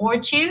to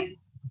support you.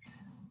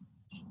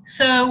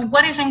 So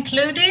what is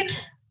included?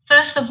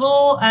 First of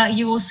all,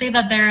 you will see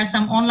that there are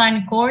some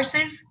online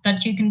courses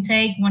that you can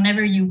take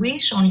whenever you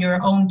wish on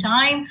your own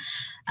time,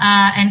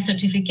 and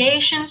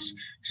certifications.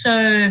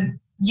 So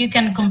you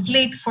can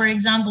complete, for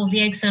example,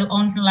 the Excel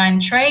online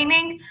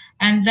training,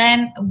 and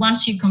then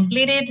once you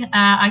complete it,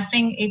 I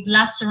think it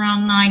lasts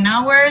around 9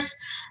 hours,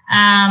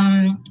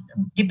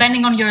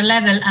 depending on your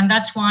level. And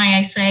that's why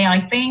I say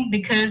I think,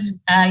 because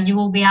you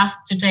will be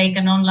asked to take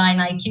an online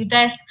IQ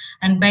test,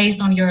 and based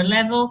on your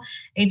level,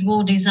 it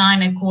will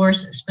design a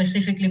course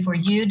specifically for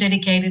you,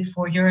 dedicated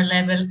for your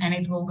level, and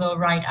it will go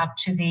right up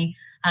to the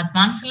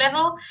advanced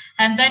level.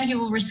 And then you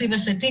will receive a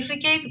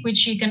certificate,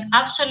 which you can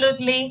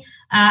absolutely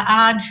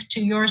add to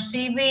your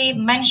CV,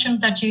 mention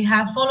that you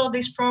have followed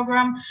this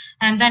program.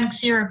 And then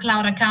Zero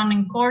Cloud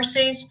Accounting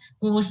courses.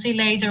 We will see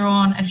later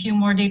on a few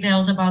more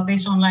details about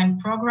this online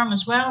program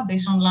as well,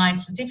 this online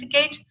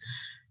certificate.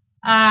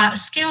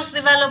 Skills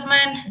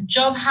development,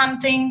 job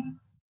hunting.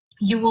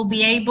 You will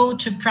be able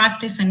to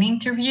practice an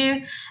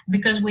interview,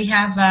 because we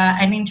have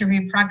an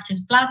interview practice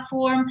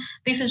platform.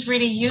 This is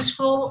really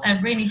useful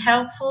and really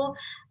helpful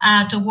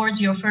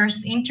towards your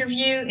first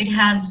interview. It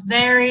has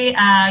very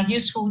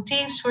useful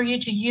tips for you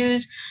to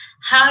use,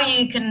 how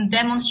you can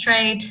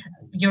demonstrate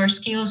your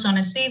skills on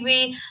a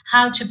CV,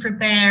 how to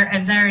prepare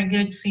a very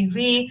good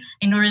CV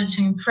in order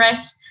to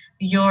impress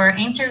your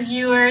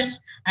interviewers,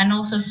 and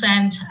also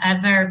send a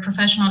very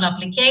professional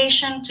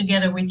application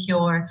together with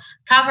your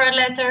cover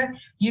letter.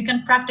 You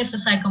can practice the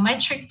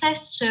psychometric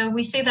test. So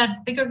we see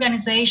that big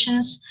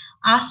organizations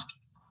ask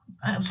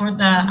from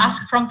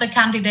the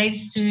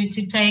candidates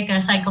to take a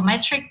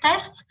psychometric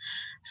test.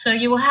 So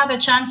you will have a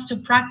chance to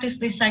practice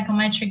this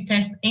psychometric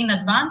test in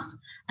advance,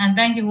 and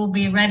then you will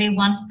be ready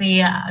once the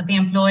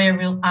employer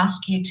will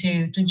ask you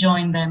to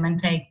join them and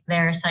take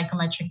their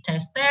psychometric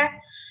test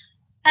there.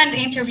 And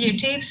interview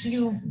tips,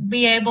 you'll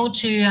be able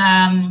to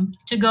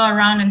go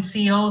around and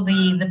see all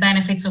the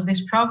benefits of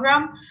this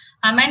program.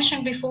 I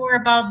mentioned before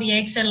about the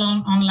Excel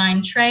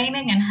online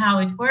training and how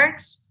it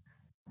works.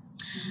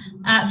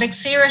 The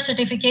Xero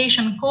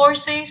certification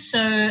courses. So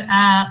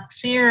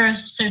Xero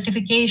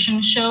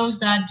certification shows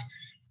that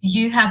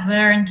you have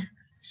earned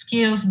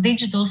skills,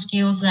 digital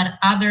skills that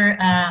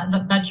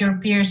that your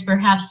peers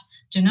perhaps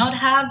do not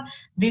have.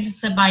 This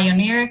is a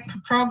pioneer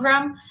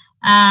program.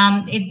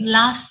 It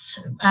lasts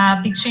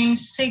between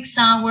 6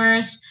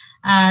 hours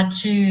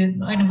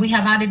and we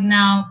have added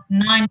now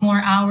 9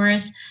 more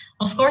hours.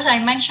 Of course, I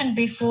mentioned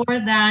before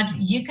that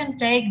you can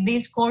take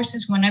these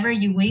courses whenever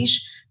you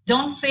wish.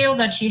 Don't feel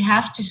that you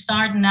have to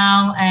start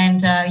now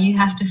and you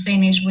have to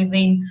finish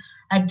within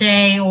a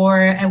day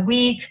or a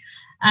week.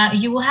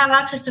 You will have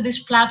access to this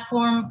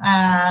platform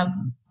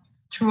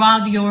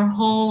throughout your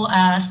whole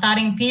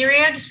studying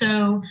period.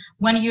 So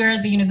when you're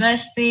at the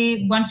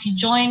university, once you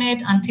join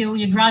it, until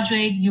you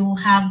graduate, you will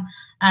have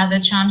the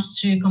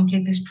chance to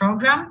complete this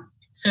program.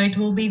 So it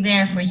will be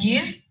there for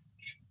you.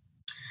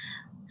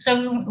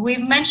 So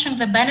we've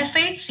mentioned the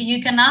benefits.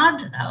 You can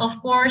add,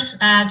 of course,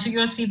 to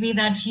your CV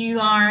that you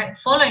are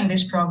following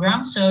this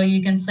program. So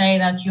you can say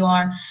that you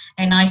are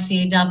an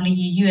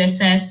ICAEW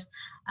USS,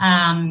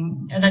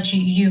 that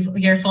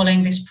you're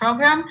following this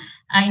program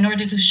in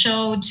order to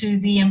show to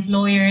the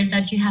employers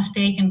that you have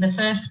taken the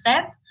first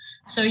step.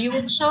 So you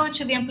will show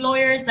to the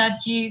employers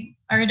that you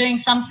are doing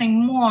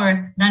something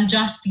more than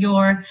just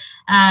your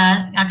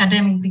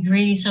academic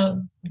degree.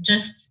 So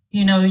just,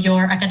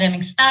 your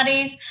academic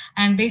studies.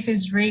 And this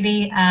is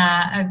really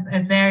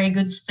a very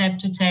good step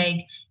to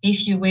take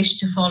if you wish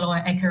to follow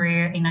a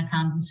career in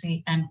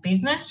accountancy and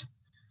business.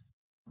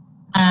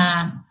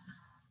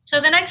 So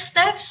the next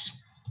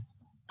steps,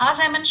 as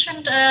I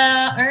mentioned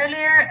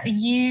earlier,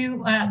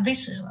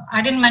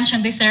 I didn't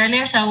mention this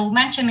earlier, so I will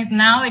mention it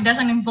now. It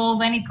doesn't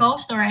involve any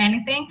cost or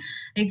anything.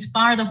 It's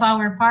part of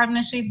our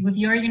partnership with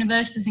your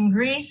universities in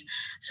Greece.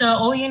 So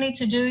all you need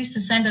to do is to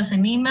send us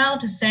an email,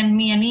 to send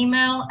me an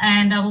email,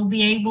 and I will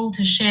be able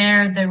to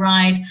share the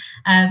right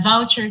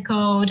voucher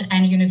code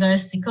and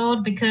university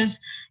code, because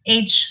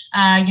each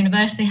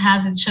university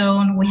has its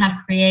own. We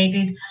have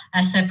created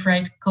a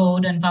separate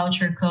code and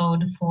voucher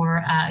code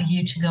for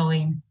you to go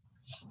in.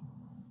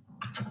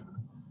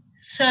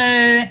 So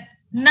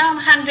now I'm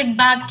handing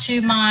back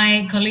to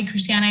my colleague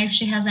Christiana if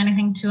she has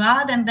anything to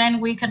add, and then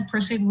we can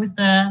proceed with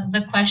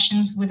the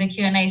questions with the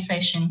Q&A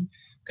session.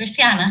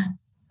 Christiana.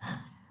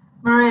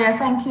 Maria,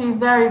 thank you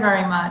very,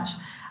 very much.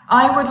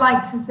 I would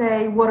like to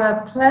say what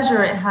a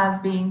pleasure it has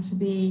been to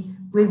be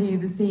with you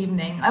this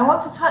evening. I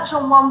want to touch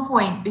on one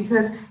point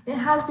because it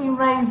has been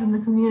raised in the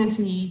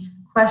community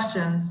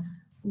questions.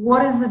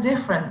 What is the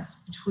difference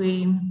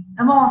between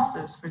a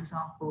master's, for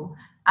example,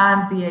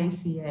 and the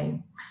ACA?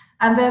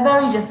 And they're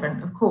very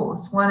different, of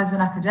course. One is an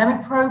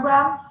academic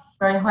program,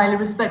 very highly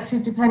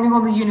respected depending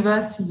on the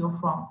university you're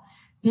from.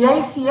 The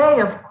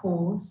ACA, of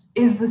course,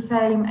 is the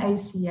same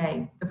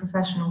ACA, the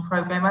professional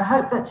program. I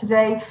hope that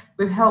today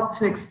we've helped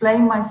to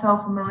explain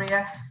myself and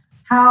Maria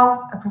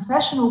how a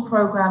professional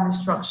program is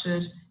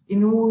structured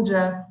in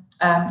order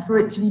for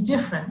it to be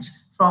different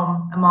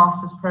from a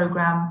master's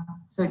program.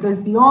 So it goes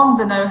beyond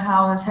the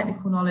know-how and the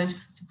technical knowledge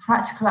to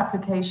practical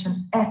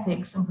application,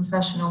 ethics, and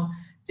professional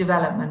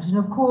development. And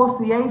of course,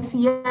 the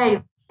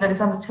ACA that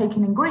is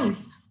undertaken in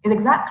Greece is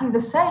exactly the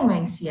same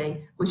ACA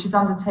which is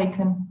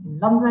undertaken in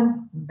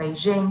London, in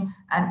Beijing,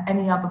 and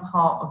any other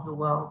part of the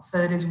world. So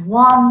it is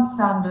one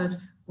standard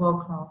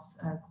world-class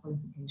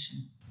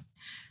qualification.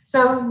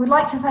 So we'd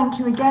like to thank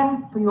you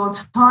again for your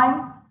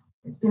time.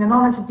 It's been an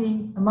honor to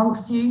be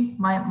amongst you,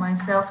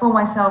 myself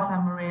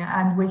and Maria,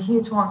 and we're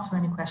here to answer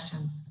any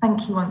questions.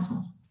 Thank you once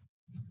more.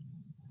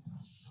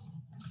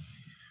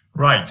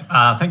 Right.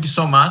 Thank you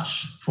so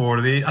much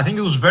for the. I think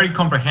it was very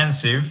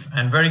comprehensive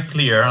and very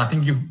clear. I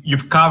think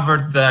you've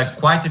covered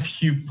quite a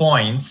few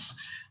points.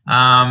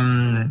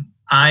 I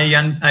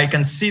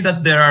can see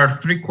that there are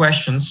 3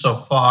 questions so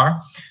far.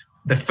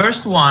 The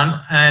first one,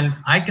 and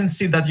I can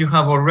see that you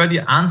have already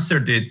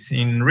answered it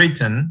in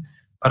written,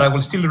 but I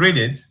will still read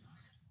it.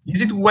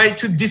 Is it way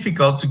too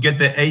difficult to get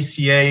the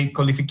ACA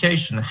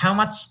qualification? How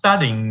much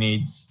studying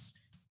needs?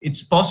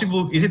 Is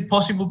it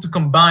possible to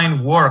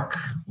combine work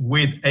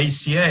with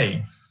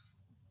ACA?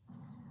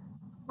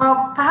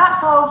 Well,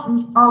 perhaps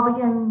I'll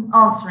begin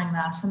answering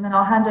that, and then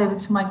I'll hand over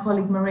to my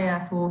colleague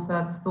Maria for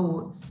further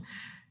thoughts.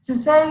 To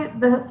say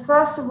that,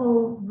 first of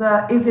all,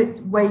 is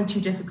it way too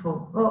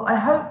difficult? Well, I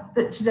hope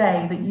that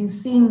today that you've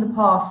seen the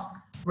past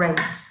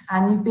rates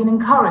and you've been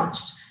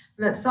encouraged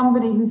that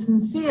somebody who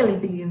sincerely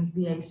begins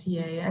the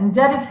ACA and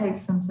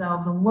dedicates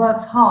themselves and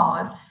works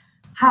hard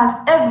has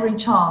every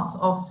chance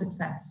of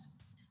success.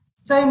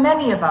 So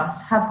many of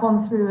us have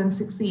gone through and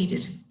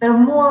succeeded. There are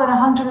more than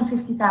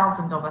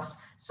 150,000 of us.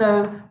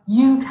 So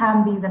you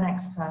can be the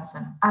next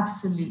person,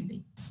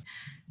 absolutely.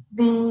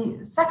 The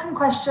second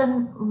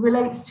question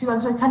relates to, I'm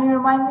sorry, can you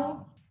remind me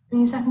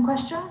the second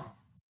question?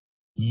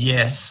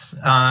 Yes,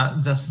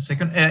 just a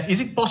second. Is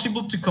it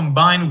possible to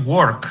combine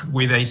work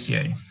with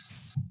ACA?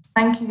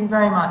 Thank you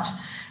very much.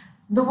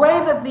 The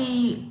way that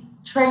the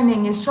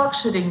training is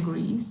structured in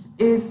Greece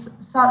is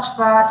such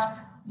that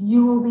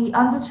you will be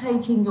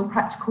undertaking your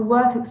practical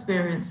work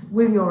experience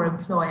with your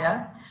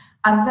employer,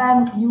 and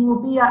then you will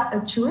be at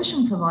a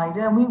tuition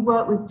provider, and we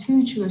work with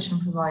 2 tuition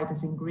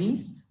providers in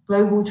Greece,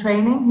 Global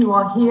Training, who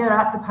are here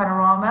at the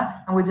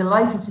Panorama, and we're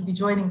delighted to be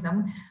joining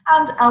them,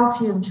 and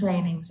Altium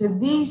Training. So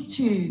these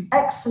 2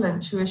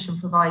 excellent tuition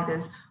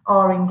providers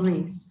are in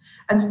Greece.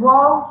 And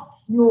while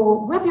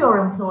you're with your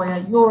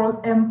employer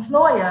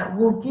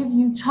will give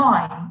you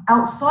time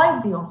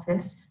outside the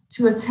office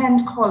to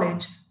attend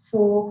college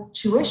for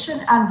tuition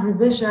and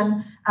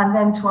revision, and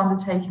then to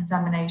undertake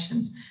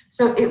examinations.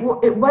 So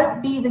it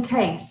won't be the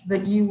case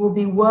that you will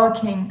be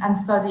working and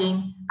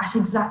studying at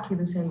exactly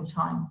the same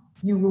time.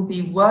 You will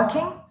be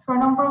working for a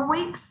number of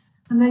weeks,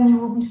 and then you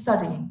will be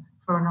studying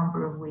for a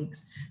number of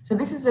weeks. So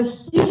this is a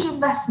huge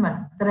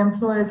investment that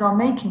employers are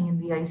making in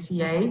the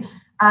ACA,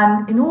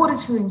 and in order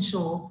to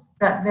ensure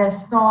that their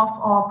staff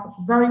are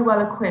very well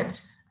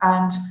equipped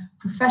and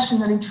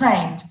professionally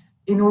trained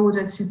in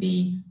order to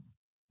be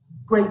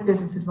great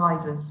business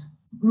advisors.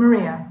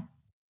 Maria.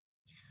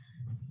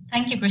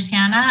 Thank you,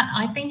 Christiana.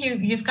 I think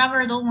you've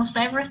covered almost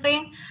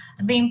everything.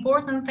 The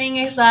important thing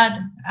is that,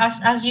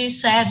 as you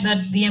said,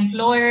 that the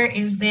employer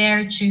is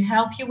there to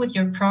help you with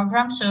your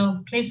program.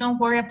 So please don't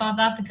worry about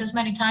that, because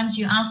many times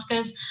you ask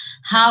us,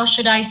 how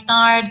should I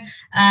start?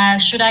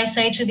 Should I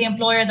say to the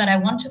employer that I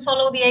want to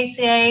follow the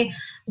ACA?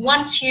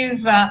 Once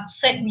you've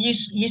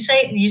you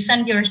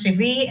send your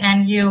CV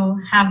and you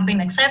have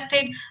been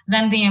accepted,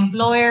 then the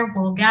employer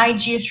will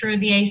guide you through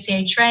the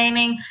ACA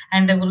training,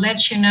 and they will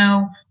let you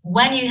know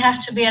when you have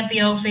to be at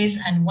the office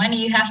and when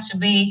you have to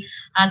be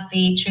at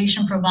the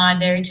tuition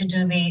provider to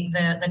do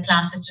the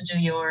classes, to do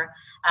your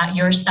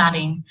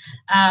studying.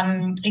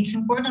 It's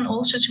important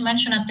also to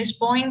mention at this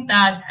point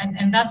that,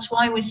 and that's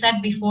why we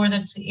said before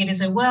that it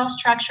is a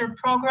well-structured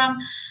program,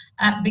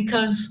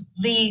 because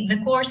the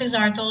courses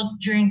are taught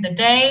during the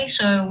day.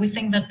 So we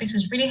think that this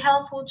is really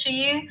helpful to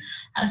you.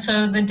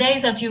 So the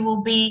days that you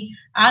will be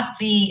at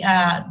the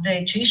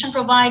tuition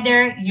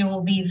provider, you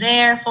will be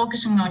there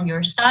focusing on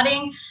your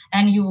studying,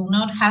 and you will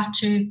not have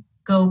to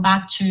go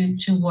back to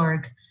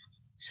work.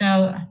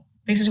 So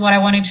this is what I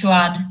wanted to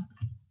add.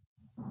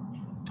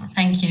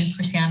 Thank you,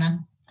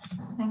 Christiana.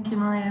 Thank you,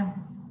 Maria.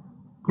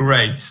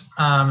 Great.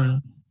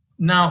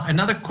 Now,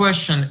 another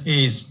question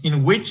is,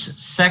 in which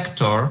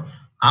sector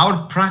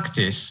our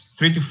practice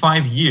 3 to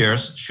 5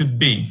 years should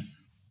be?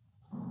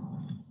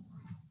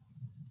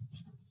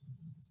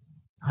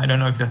 I don't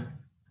know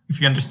if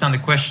you understand the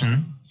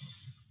question.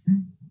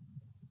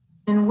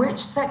 In which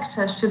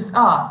sector should,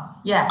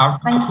 yes,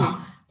 thank you.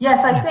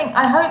 Yes,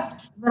 I hope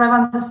that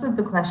I've understood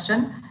the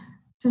question.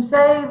 To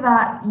say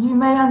that you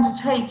may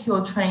undertake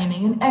your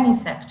training in any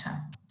sector,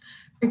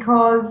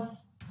 because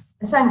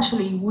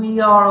essentially we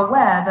are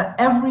aware that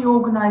every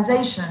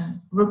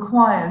organization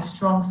requires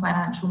strong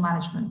financial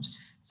management.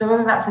 So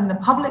whether that's in the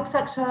public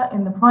sector,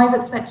 in the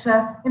private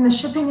sector, in the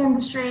shipping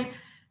industry,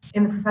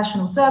 in the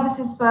professional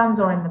services firms,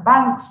 or in the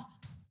banks,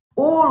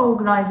 all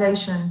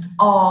organizations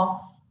are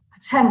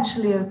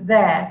potentially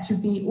there to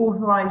be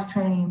authorized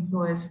training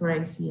employers for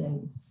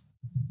ACAs.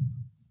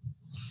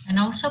 And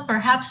also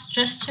perhaps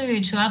just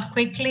to add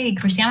quickly,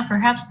 Christiana,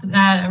 perhaps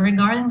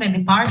regarding the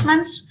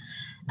departments,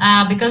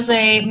 because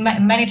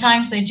many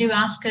times they do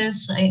ask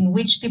us in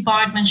which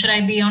department should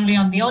I be, only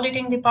on the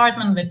auditing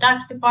department, the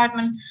tax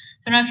department.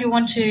 I don't know if you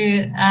want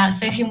to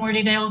say a few more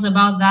details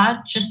about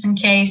that, just in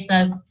case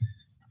that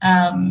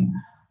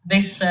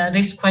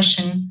this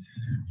question.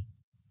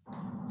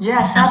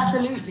 Yes,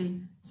 absolutely.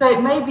 So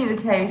it may be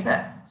the case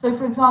that, so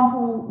for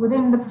example,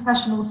 within the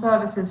professional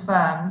services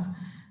firms,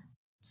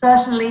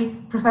 certainly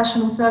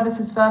professional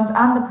services firms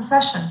and the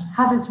profession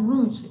has its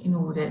root in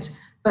audit.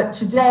 But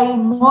today,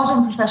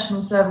 modern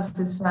professional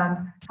services firms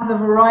have a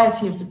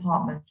variety of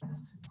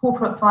departments: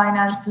 corporate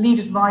finance, lead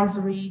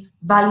advisory,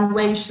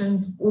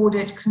 valuations,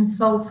 audit,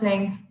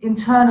 consulting,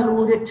 internal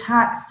audit,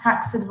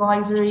 tax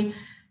advisory.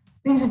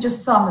 These are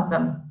just some of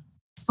them.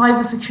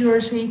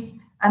 Cybersecurity,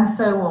 and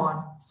so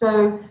on.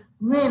 So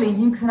really,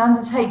 you can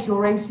undertake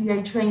your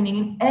ACA training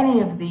in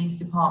any of these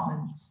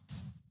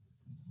departments.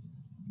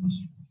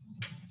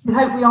 I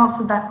hope we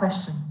answered that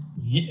question.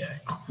 Yeah,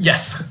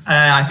 yes,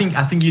 I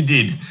think you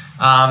did.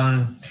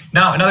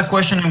 Now, another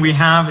question we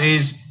have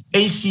is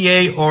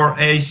ACA or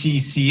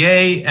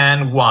ACCA,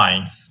 and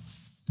why?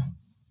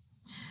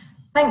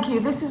 Thank you.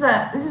 This is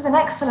an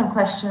excellent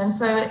question,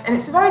 and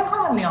it's a very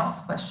commonly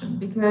asked question,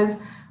 because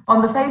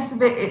on the face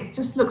of it, it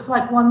just looks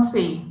like one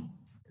C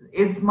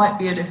might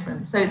be a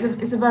difference. So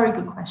it's a very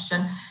good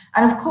question,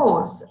 and of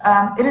course,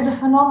 it is a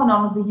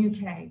phenomenon of the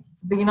UK.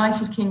 The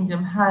United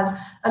Kingdom has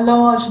a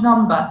large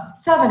number,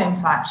 7 in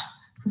fact,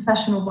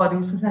 professional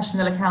bodies,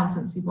 professional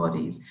accountancy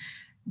bodies.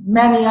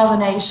 Many other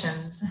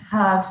nations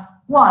have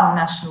 1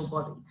 national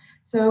body.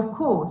 So of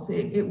course,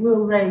 it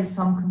will raise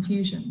some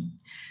confusion.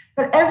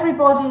 But every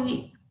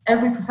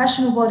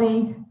professional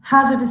body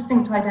has a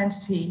distinct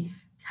identity,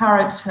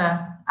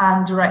 character,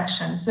 and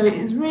direction. So it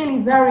is really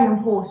very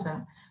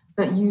important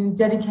that you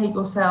dedicate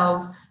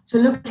yourselves to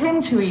look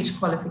into each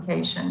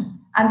qualification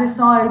and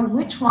decide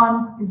which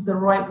one is the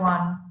right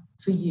one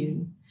for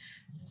you.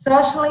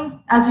 Certainly,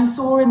 as you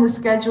saw in the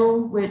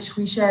schedule, which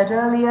we shared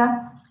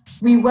earlier,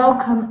 we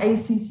welcome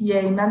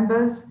ACCA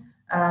members,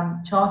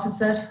 Chartered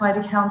Certified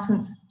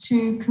Accountants,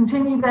 to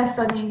continue their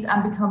studies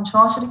and become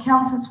Chartered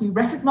Accountants. We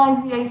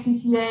recognize the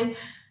ACCA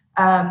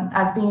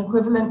as being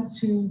equivalent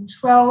to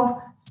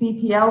 12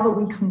 CPL that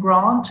we can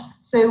grant.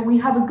 So we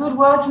have a good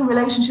working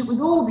relationship with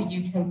all the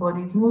UK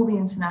bodies and all the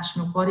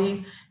international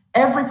bodies.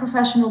 Every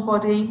professional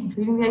body,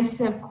 including the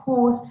ACCA, of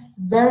course,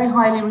 very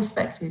highly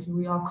respected.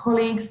 We are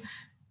colleagues.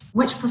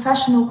 Which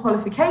professional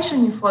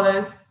qualification you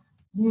follow,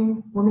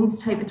 you will need to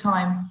take the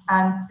time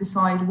and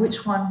decide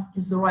which one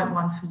is the right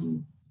one for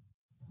you.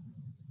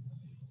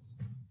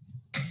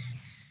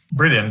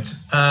 Brilliant.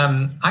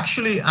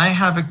 Actually, I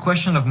have a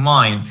question of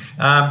mine.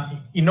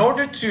 In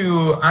order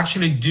to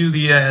actually do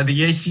the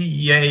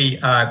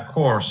ACA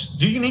course,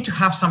 do you need to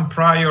have some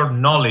prior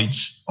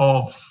knowledge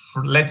of,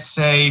 let's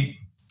say,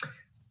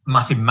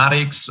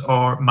 mathematics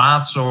or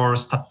maths or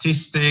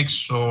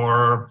statistics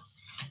or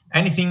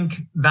anything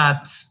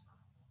that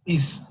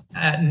is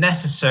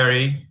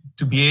necessary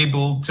to be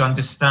able to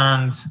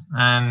understand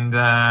and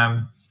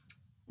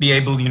be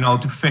able,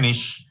 to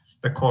finish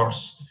the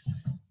course?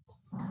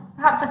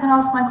 Perhaps I can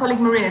ask my colleague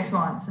Maria to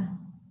answer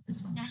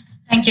this one.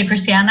 Thank you,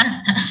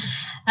 Christiana.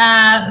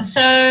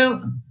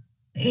 So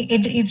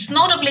it's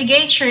not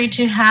obligatory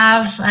to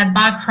have a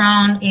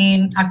background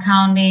in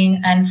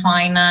accounting and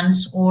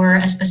finance or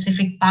a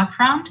specific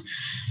background.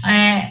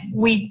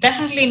 We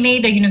definitely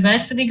need a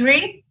university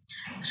degree.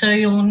 So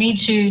you'll need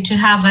to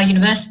have a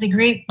university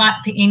degree,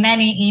 but in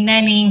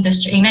any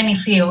industry, in any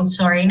field,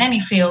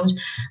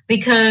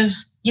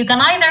 because you can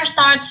either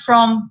start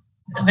from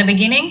the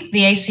beginning.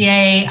 The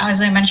ACA, as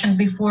I mentioned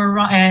before,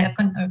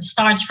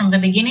 starts from the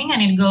beginning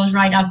and it goes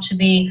right up to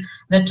the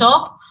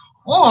top.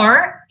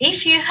 Or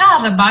if you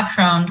have a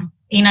background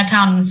in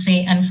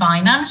accountancy and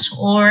finance,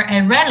 or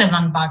a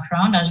relevant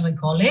background, as we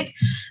call it,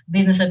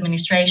 business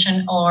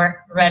administration,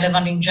 or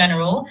relevant in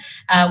general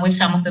with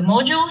some of the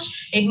modules,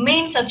 it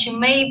means that you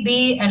may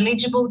be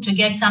eligible to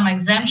get some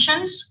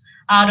exemptions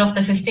out of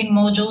the 15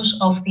 modules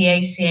of the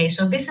ACA.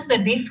 So this is the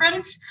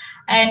difference.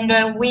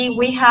 And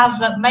we have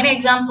many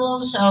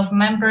examples of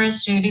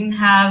members who didn't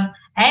have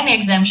any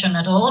exemption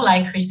at all,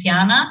 like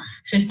Christiana.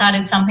 She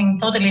started something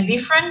totally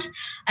different,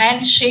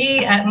 and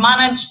she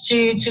managed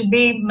to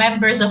be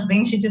members of the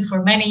Institute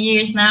for many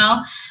years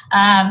now.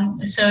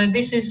 So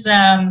this is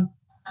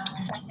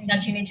something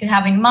that you need to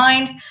have in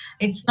mind.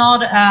 It's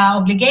not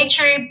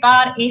obligatory,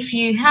 but if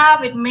you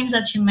have, it means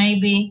that you may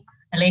be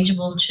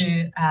eligible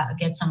to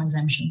get some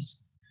exemptions.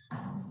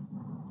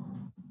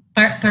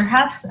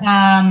 Perhaps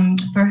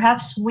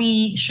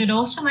we should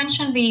also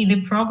mention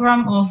the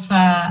program of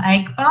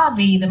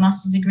ICAEW, the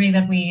master's degree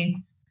that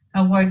we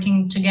are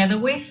working together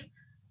with.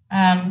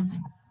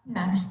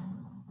 Yes.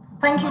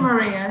 Thank you,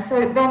 Maria.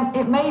 So then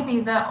it may be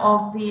that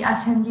of the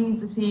attendees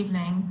this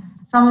evening,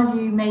 some of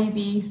you may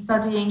be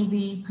studying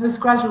the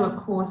postgraduate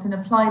course in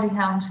applied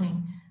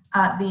accounting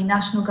at the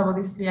National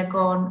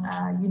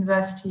Gabodisliagon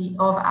University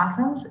of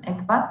Athens,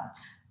 ECBA.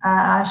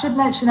 I should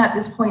mention at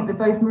this point that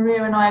both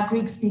Maria and I are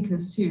Greek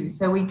speakers too,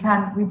 so we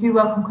do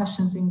welcome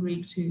questions in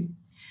Greek too.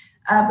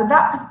 But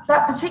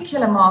that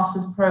particular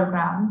master's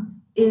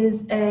program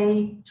is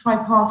a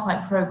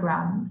tripartite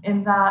program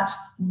in that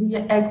the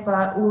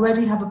ECBA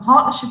already have a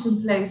partnership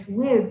in place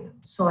with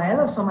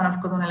SOEL, Soma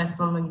Narkoton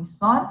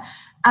Elektrologiston,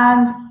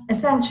 and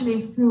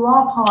essentially through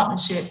our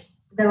partnership,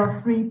 there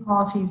are 3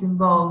 parties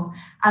involved.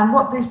 And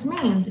what this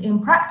means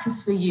in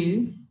practice for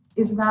you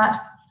is that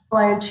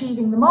by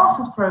achieving the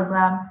master's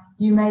program,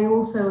 you may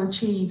also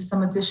achieve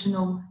some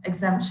additional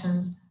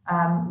exemptions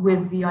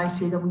with the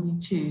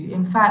ICAEW2.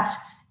 In fact,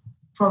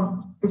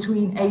 from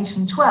between 8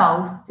 and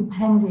 12,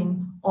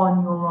 depending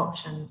on your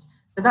options.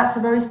 So that's a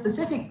very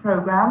specific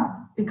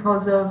program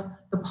because of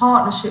the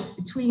partnership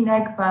between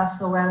ECBA,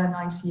 SOEL and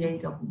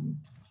ICAEW.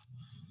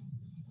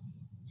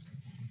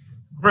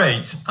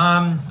 Great.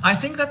 I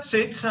think that's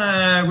it.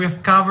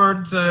 We've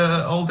covered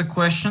all the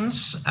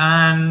questions,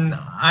 and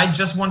I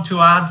just want to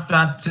add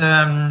that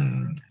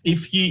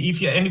if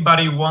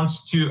anybody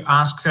wants to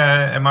ask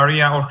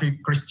Maria or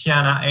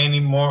Christiana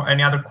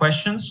any other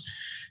questions,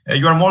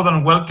 you are more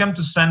than welcome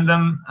to send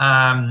them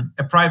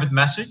a private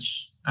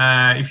message.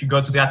 If you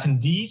go to the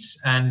attendees,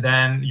 and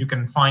then you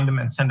can find them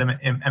and send them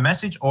a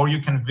message, or you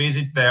can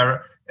visit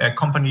their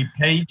company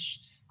page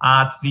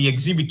at the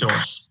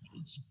exhibitors.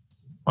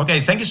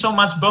 Okay, thank you so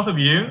much, both of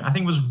you. I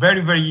think it was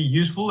very, very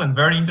useful and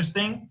very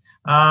interesting.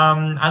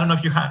 I don't know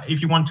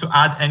if you want to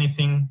add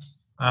anything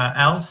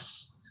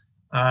else.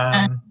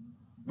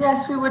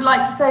 Yes, we would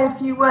like to say a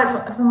few words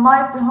from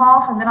my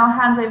behalf, and then I'll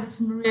hand over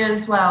to Maria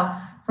as well.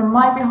 From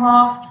my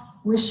behalf,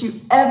 wish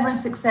you every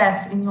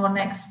success in your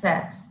next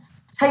steps.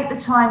 Take the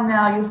time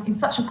now, you're in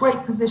such a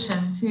great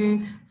position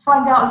to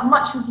find out as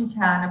much as you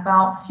can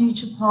about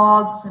future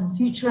paths and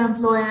future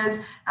employers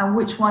and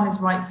which one is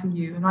right for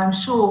you. And I'm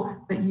sure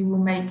that you will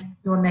make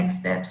your next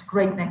steps,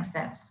 great next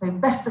steps. So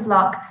best of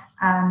luck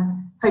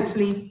and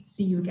hopefully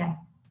see you again.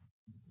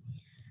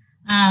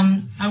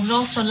 I would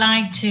also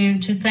like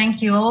to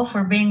thank you all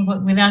for being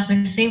with us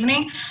this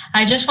evening.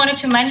 I just wanted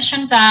to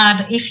mention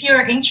that if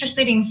you're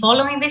interested in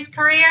following this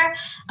career,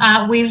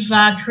 we've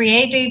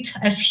created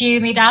a few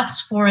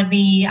meetups for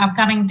the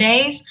upcoming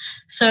days.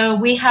 So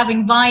we have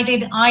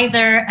invited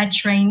either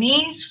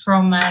trainees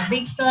from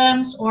big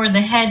firms or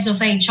the heads of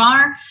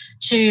HR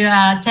to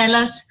tell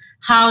us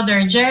how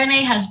their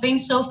journey has been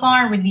so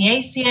far with the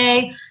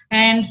ACA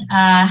and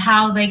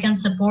how they can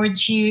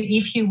support you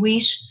if you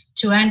wish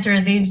to enter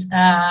these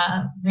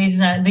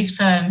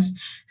firms.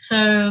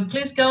 So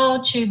please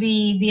go to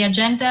the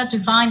agenda to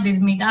find these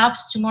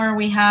meetups. Tomorrow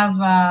we have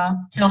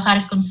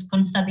Theocharis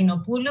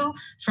Konstantinopoulou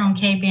from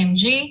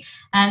KPMG.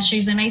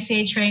 She's an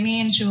ACA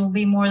trainee and she will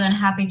be more than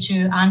happy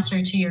to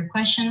answer to your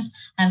questions.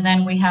 And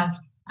then we have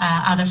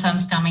other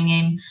firms coming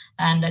in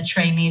and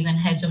trainees and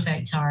heads of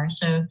HR.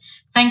 So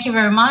thank you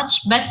very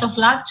much. Best of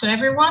luck to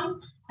everyone.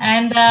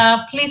 And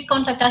please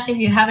contact us if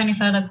you have any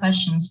further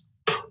questions.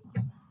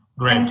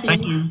 Great.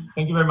 Thank you.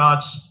 Thank you very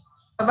much.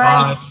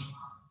 Bye-bye. Bye.